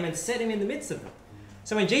child on him and set him in the midst of them.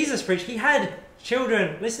 So when Jesus preached, he had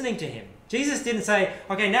children listening to him. Jesus didn't say,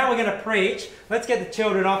 okay, now we're going to preach. Let's get the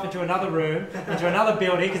children off into another room, into another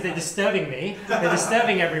building, because they're disturbing me. They're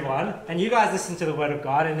disturbing everyone. And you guys listen to the word of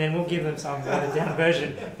God, and then we'll give them some watered down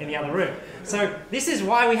version in the other room. So this is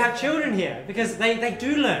why we have children here, because they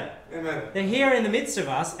do learn. Amen. They're here in the midst of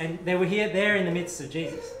us, and they were here there in the midst of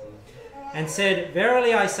Jesus. And said,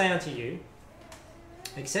 Verily I say unto you,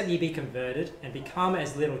 except ye be converted and become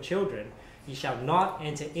as little children, ye shall not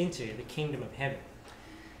enter into the kingdom of heaven.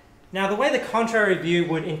 Now, the way the contrary view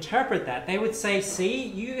would interpret that, they would say, see,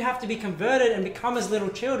 you have to be converted and become as little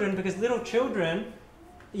children, because little children,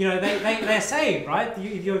 they're saved, right?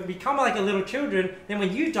 If you become like a little children, then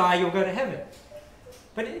when you die, you'll go to heaven.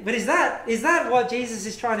 But is that what Jesus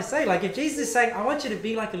is trying to say? Like, if Jesus is saying, I want you to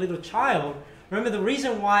be like a little child, remember, the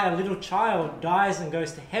reason why a little child dies and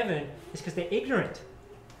goes to heaven is because they're ignorant.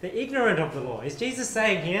 They're ignorant of the law. Is Jesus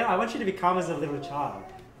saying here, I want you to become as a little child.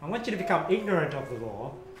 I want you to become ignorant of the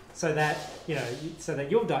law so that, so that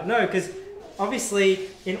you'll die. No, because obviously,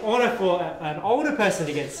 in order for an older person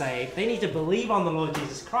to get saved, they need to believe on the Lord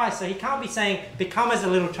Jesus Christ. So he can't be saying, become as a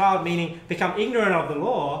little child, meaning become ignorant of the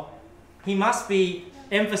law. He must be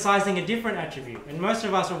emphasizing a different attribute. And most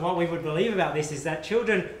of us, what we would believe about this is that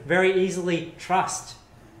children very easily trust.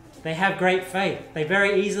 They have great faith. They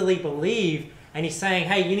very easily believe. And he's saying,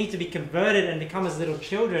 hey, you need to be converted and become as little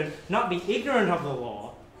children, not be ignorant of the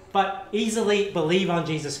law, but easily believe on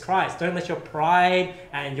Jesus Christ. Don't let your pride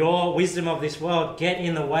and your wisdom of this world get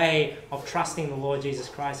in the way of trusting the Lord Jesus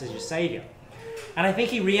Christ as your Savior. And I think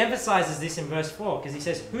he re-emphasizes this in verse 4, because he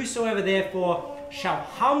says, Whosoever therefore shall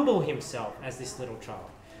humble himself as this little child.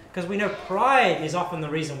 Because we know pride is often the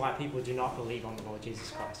reason why people do not believe on the Lord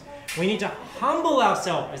Jesus Christ. We need to humble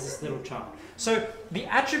ourselves as this little child. So the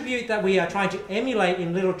attribute that we are trying to emulate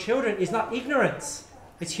in little children is not ignorance,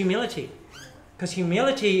 it's humility. Because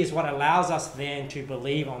humility is what allows us then to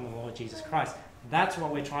believe on the Lord Jesus Christ. That's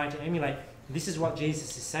what we're trying to emulate. This is what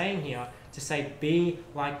Jesus is saying here, to say, be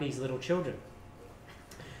like these little children.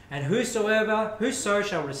 And whoso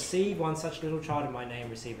shall receive one such little child in my name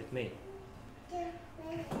receiveth me.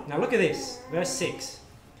 Now look at this, verse 6.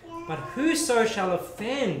 But whoso shall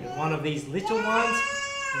offend one of these little ones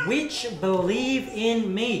which believe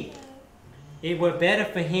in me, it were better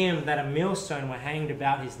for him that a millstone were hanged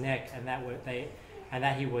about his neck, and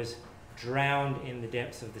that he was drowned in the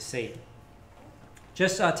depths of the sea.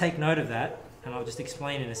 Just take note of that, and I'll just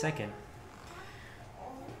explain in a second.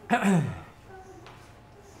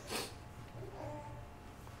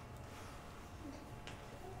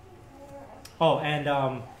 Oh,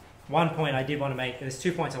 and one point I did want to make, there's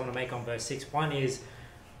 2 points I want to make on verse 6. One is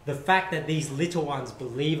the fact that these little ones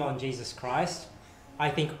believe on Jesus Christ, I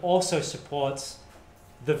think also supports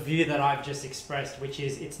the view that I've just expressed, which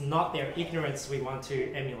is it's not their ignorance we want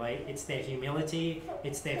to emulate, it's their humility,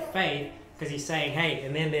 it's their faith, because he's saying, hey,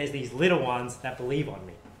 and then there's these little ones that believe on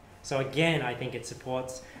me. So again, I think it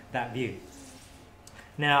supports that view.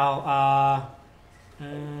 Now,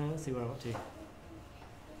 let's see what I'm up to.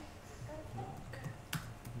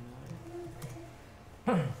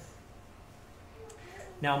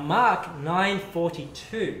 Now Mark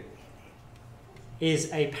 9:42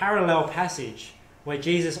 is a parallel passage where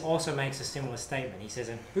Jesus also makes a similar statement. He says,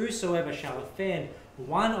 and whosoever shall offend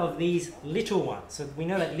one of these little ones. So we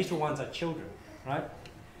know that little ones are children, right?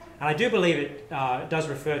 And I do believe it does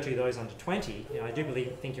refer to those under 20. I do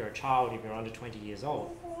think you're a child if you're under 20 years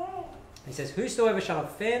old. He says, whosoever shall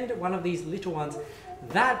offend one of these little ones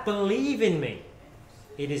that believe in me,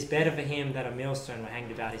 it is better for him that a millstone were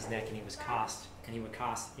hanged about his neck and he were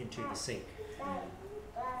cast into the sea.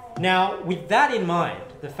 Now, with that in mind,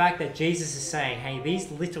 the fact that Jesus is saying, hey,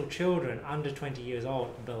 these little children under 20 years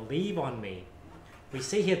old believe on me, we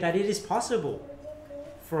see here that it is possible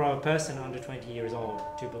for a person under 20 years old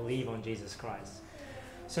to believe on Jesus Christ.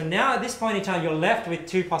 So now at this point in time, you're left with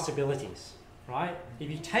two possibilities. right? If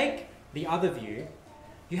you take the other view,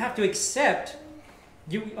 you have to accept,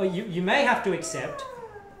 you may have to accept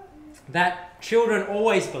that children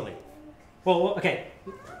always believe. Well, okay,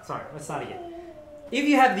 sorry, let's start again. If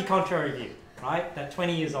you have the contrary view, right, that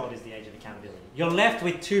 20 years old is the age of accountability, you're left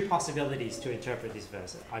with two possibilities to interpret this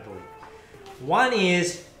verse, I believe. One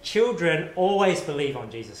is children always believe on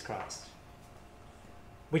Jesus Christ,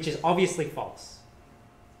 which is obviously false.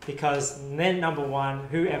 Because then, number one,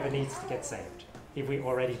 whoever needs to get saved if we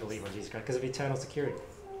already believe on Jesus Christ because of eternal security.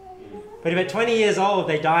 But if at 20 years old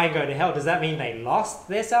they die and go to hell, does that mean they lost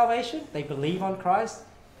their salvation? They believe on Christ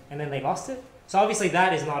and then they lost it? So obviously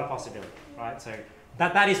that is not a possibility, right? So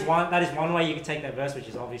that is one way you can take that verse, which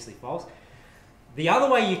is obviously false. The other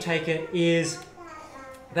way you take it is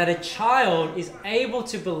that a child is able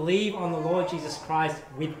to believe on the Lord Jesus Christ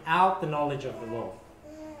without the knowledge of the law.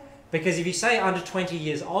 Because if you say under 20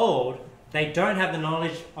 years old, they don't have the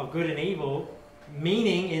knowledge of good and evil,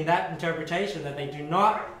 meaning in that interpretation that they do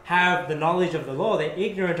not have the knowledge of the law, they're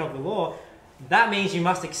ignorant of the law, that means you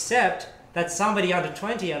must accept that somebody under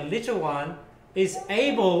 20, a little one, is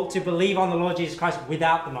able to believe on the Lord Jesus Christ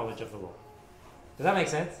without the knowledge of the law. Does that make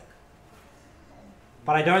sense?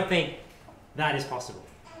 But I don't think that is possible.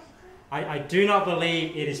 I do not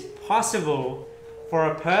believe it is possible for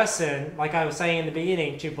a person, like I was saying in the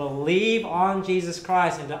beginning, to believe on Jesus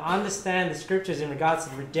Christ and to understand the scriptures in regards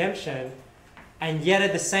to redemption, and yet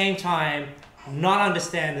at the same time not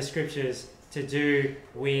understand the scriptures to do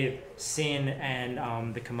with sin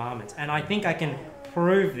and the commandments. And I think I can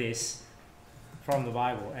prove this from the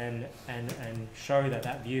Bible and show that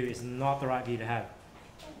that view is not the right view to have.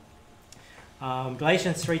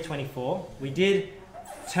 Galatians 3:24. We did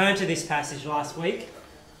turn to this passage last week,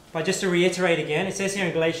 but just to reiterate again, it says here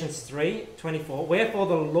in Galatians 3:24, "Wherefore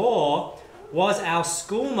the law was our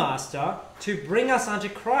schoolmaster to bring us unto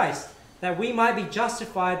Christ, that we might be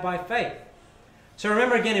justified by faith." So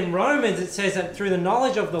remember again in Romans it says that through the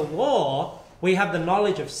knowledge of the law we have the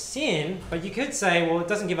knowledge of sin, but you could say, well, it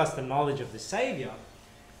doesn't give us the knowledge of the Savior.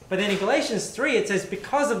 But then in Galatians 3 it says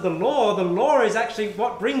because of the law is actually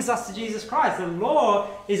what brings us to Jesus Christ. The law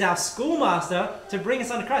is our schoolmaster to bring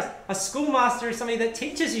us unto Christ. A schoolmaster is somebody that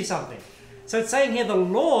teaches you something. So it's saying here the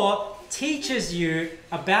law teaches you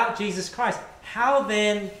about Jesus Christ. How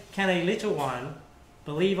then can a little one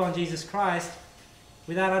believe on Jesus Christ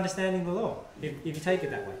without understanding the law, if you take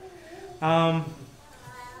it that way?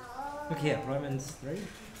 Look here, Romans 3.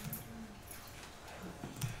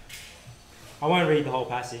 I won't read the whole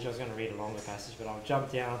passage. I was going to read a longer passage, but I'll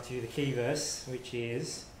jump down to the key verse, which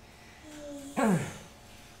is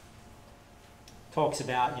talks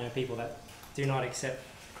about people that do not accept,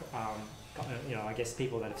 I guess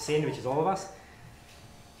people that have sinned, which is all of us.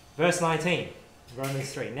 Verse 19,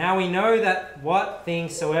 Romans 3. "Now we know that what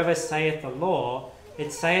things soever saith the law,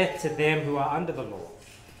 it saith to them who are under the law,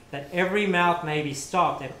 that every mouth may be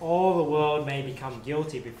stopped, and all the world may become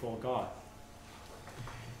guilty before God.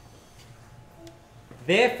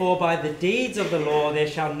 Therefore, by the deeds of the law, there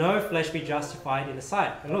shall no flesh be justified in the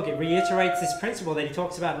sight." And look, it reiterates this principle that he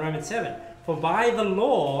talks about in Romans 7. "For by the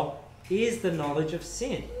law is the knowledge of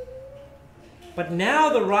sin. But now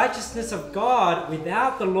the righteousness of God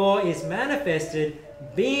without the law is manifested,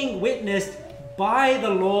 being witnessed by the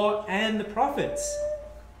law and the prophets."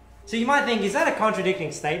 So you might think, is that a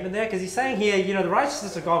contradicting statement there? Because he's saying here, the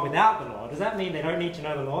righteousness of God without the law. Does that mean they don't need to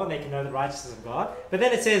know the law and they can know the righteousness of God? But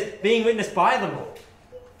then it says, being witnessed by the law.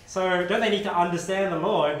 So don't they need to understand the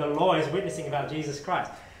law if the law is witnessing about Jesus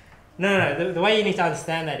Christ? No. The way you need to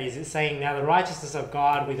understand that is it's saying now the righteousness of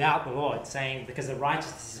God without the law. It's saying because the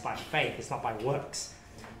righteousness is by faith, it's not by works.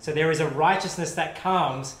 So there is a righteousness that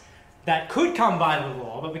comes that could come by the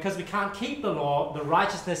law, but because we can't keep the law, the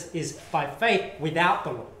righteousness is by faith without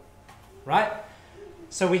the law. Right?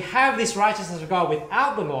 So we have this righteousness of God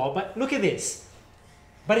without the law, but look at this.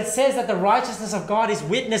 But it says that the righteousness of God is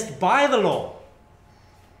witnessed by the law.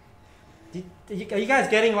 Are you guys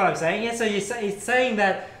getting what I'm saying here? So it's saying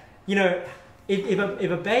that,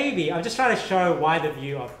 if a baby, I'm just trying to show why the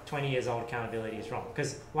view of 20 years old accountability is wrong.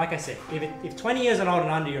 Because like I said, if 20 years and old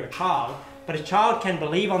and under you're a child, but a child can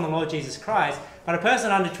believe on the Lord Jesus Christ, but a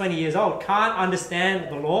person under 20 years old can't understand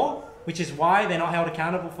the law, which is why they're not held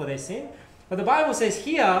accountable for their sin. But the Bible says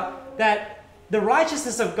here that the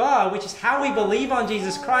righteousness of God, which is how we believe on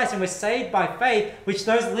Jesus Christ and we're saved by faith, which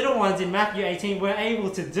those little ones in Matthew 18 were able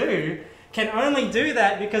to do, can only do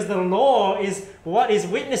that because the law is what is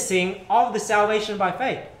witnessing of the salvation by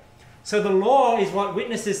faith. So the law is what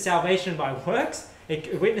witnesses salvation by works.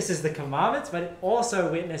 It witnesses the commandments, but it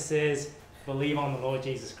also witnesses believe on the Lord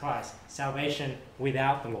Jesus Christ, salvation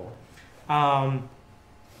without the law.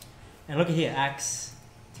 And look at here, Acts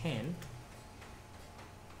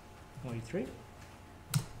 10:43.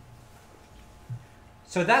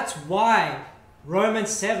 So that's why Romans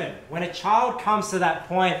 7, when a child comes to that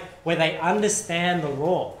point where they understand the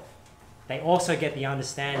law, they also get the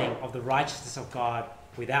understanding of the righteousness of God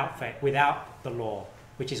without faith, without the law,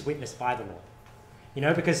 which is witnessed by the law. You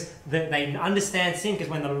know, because they understand sin, because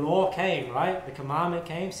when the law came, right, the commandment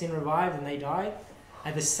came, sin revived and they died.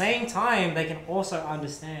 At the same time, they can also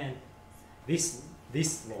understand this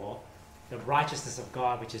law, the righteousness of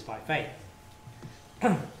God, which is by faith.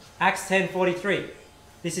 Acts 10:43.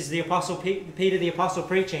 This is the Apostle Peter the Apostle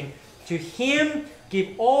preaching. To him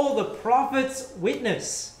give all the prophets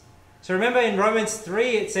witness. So remember in Romans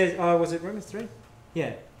 3 it says, was it Romans 3?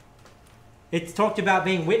 Yeah. It talked about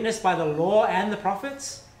being witnessed by the law and the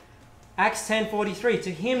prophets. Acts 10:43.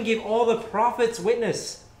 To him give all the prophets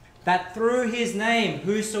witness, that through his name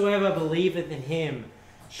whosoever believeth in him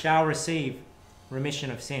shall receive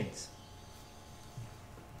remission of sins.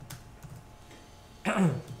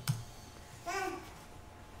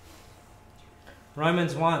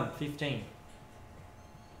 Romans 1:15.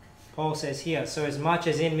 Paul says here, so as much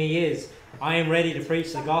as in me is, I am ready to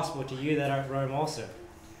preach the gospel to you that are at Rome also.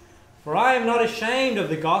 For I am not ashamed of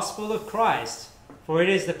the gospel of Christ, for it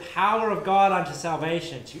is the power of God unto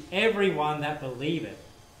salvation to everyone that believeth,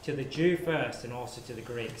 to the Jew first and also to the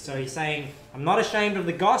Greek. So he's saying, I'm not ashamed of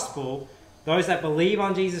the gospel, those that believe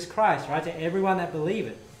on Jesus Christ, right? To everyone that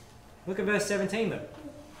believeth. Look at verse 17 though.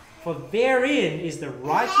 For therein is the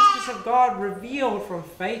righteousness of God revealed from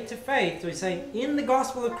faith to faith. So he's saying, in the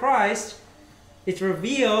gospel of Christ, it's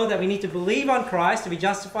revealed that we need to believe on Christ to be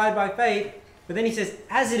justified by faith. But then he says,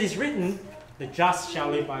 as it is written, the just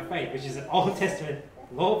shall live by faith, which is an Old Testament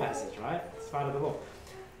law passage, right? It's part of the law.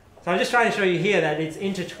 So I'm just trying to show you here that it's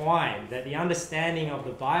intertwined, that the understanding of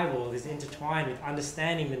the Bible is intertwined with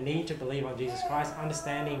understanding the need to believe on Jesus Christ,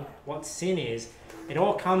 understanding what sin is. It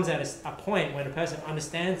all comes at a point when a person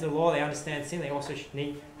understands the law, they understand sin, they also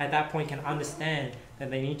need, at that point can understand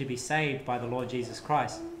that they need to be saved by the Lord Jesus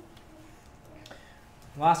Christ.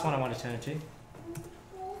 The last one I want to turn to.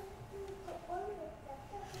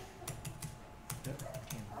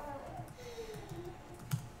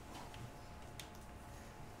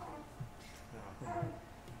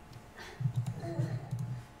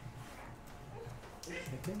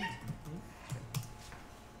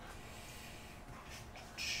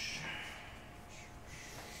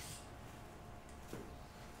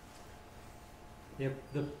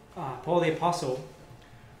 Paul the Apostle,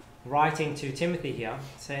 writing to Timothy here,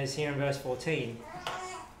 says here in verse 14,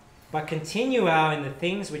 but continue thou in the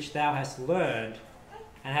things which thou hast learned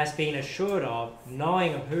and hast been assured of,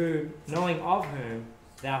 knowing of whom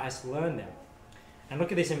thou hast learned them. And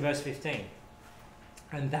look at this in verse 15.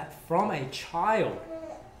 And that from a child,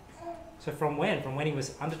 so from when? From when he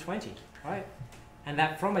was under 20, right? And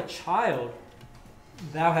that from a child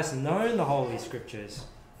thou hast known the Holy Scriptures,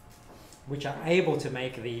 which are able to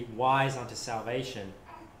make thee wise unto salvation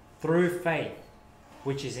through faith,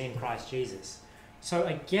 which is in Christ Jesus. So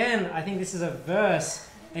again, I think this is a verse,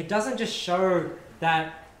 it doesn't just show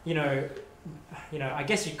that, I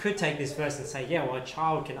guess you could take this verse and say, yeah, well, a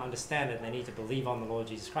child can understand that they need to believe on the Lord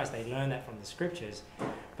Jesus Christ. They learn that from the Scriptures.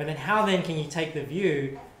 But then how then can you take the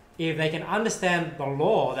view, if they can understand the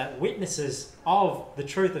law that witnesses of the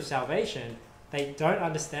truth of salvation, they don't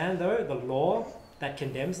understand, though, the law that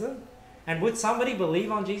condemns them? And would somebody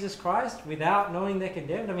believe on Jesus Christ without knowing they're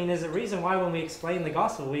condemned? I mean, there's a reason why when we explain the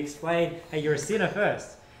gospel, we explain, hey, you're a sinner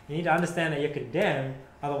first. You need to understand that you're condemned.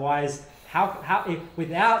 Otherwise, if,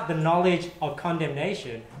 without the knowledge of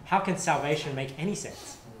condemnation, how can salvation make any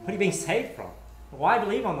sense? What are you being saved from? Why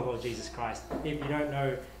believe on the Lord Jesus Christ if you don't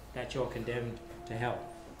know that you're condemned to hell?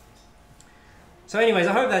 So anyways,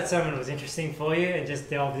 I hope that sermon was interesting for you and just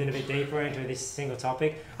delved in a bit deeper into this single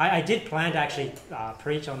topic. I did plan to actually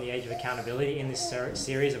preach on the age of accountability in this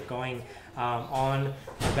series of going on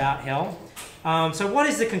about hell. So what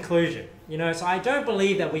is the conclusion? So I don't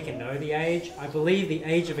believe that we can know the age. I believe the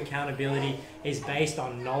age of accountability is based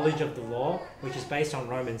on knowledge of the law, which is based on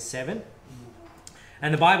Romans 7.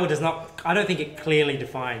 And the Bible does not, I don't think it clearly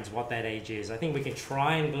defines what that age is. I think we can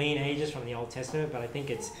try and glean ages from the Old Testament, but I think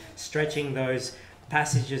it's stretching those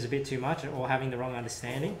passages a bit too much or having the wrong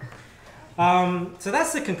understanding. So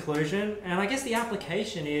that's the conclusion. And I guess the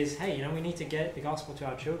application is, hey, we need to get the gospel to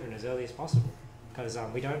our children as early as possible, because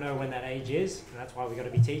we don't know when that age is. And that's why we've got to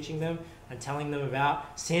be teaching them and telling them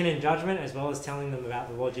about sin and judgment, as well as telling them about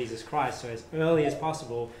the Lord Jesus Christ. So as early as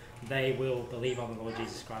possible, they will believe on the Lord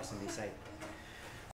Jesus Christ and be saved.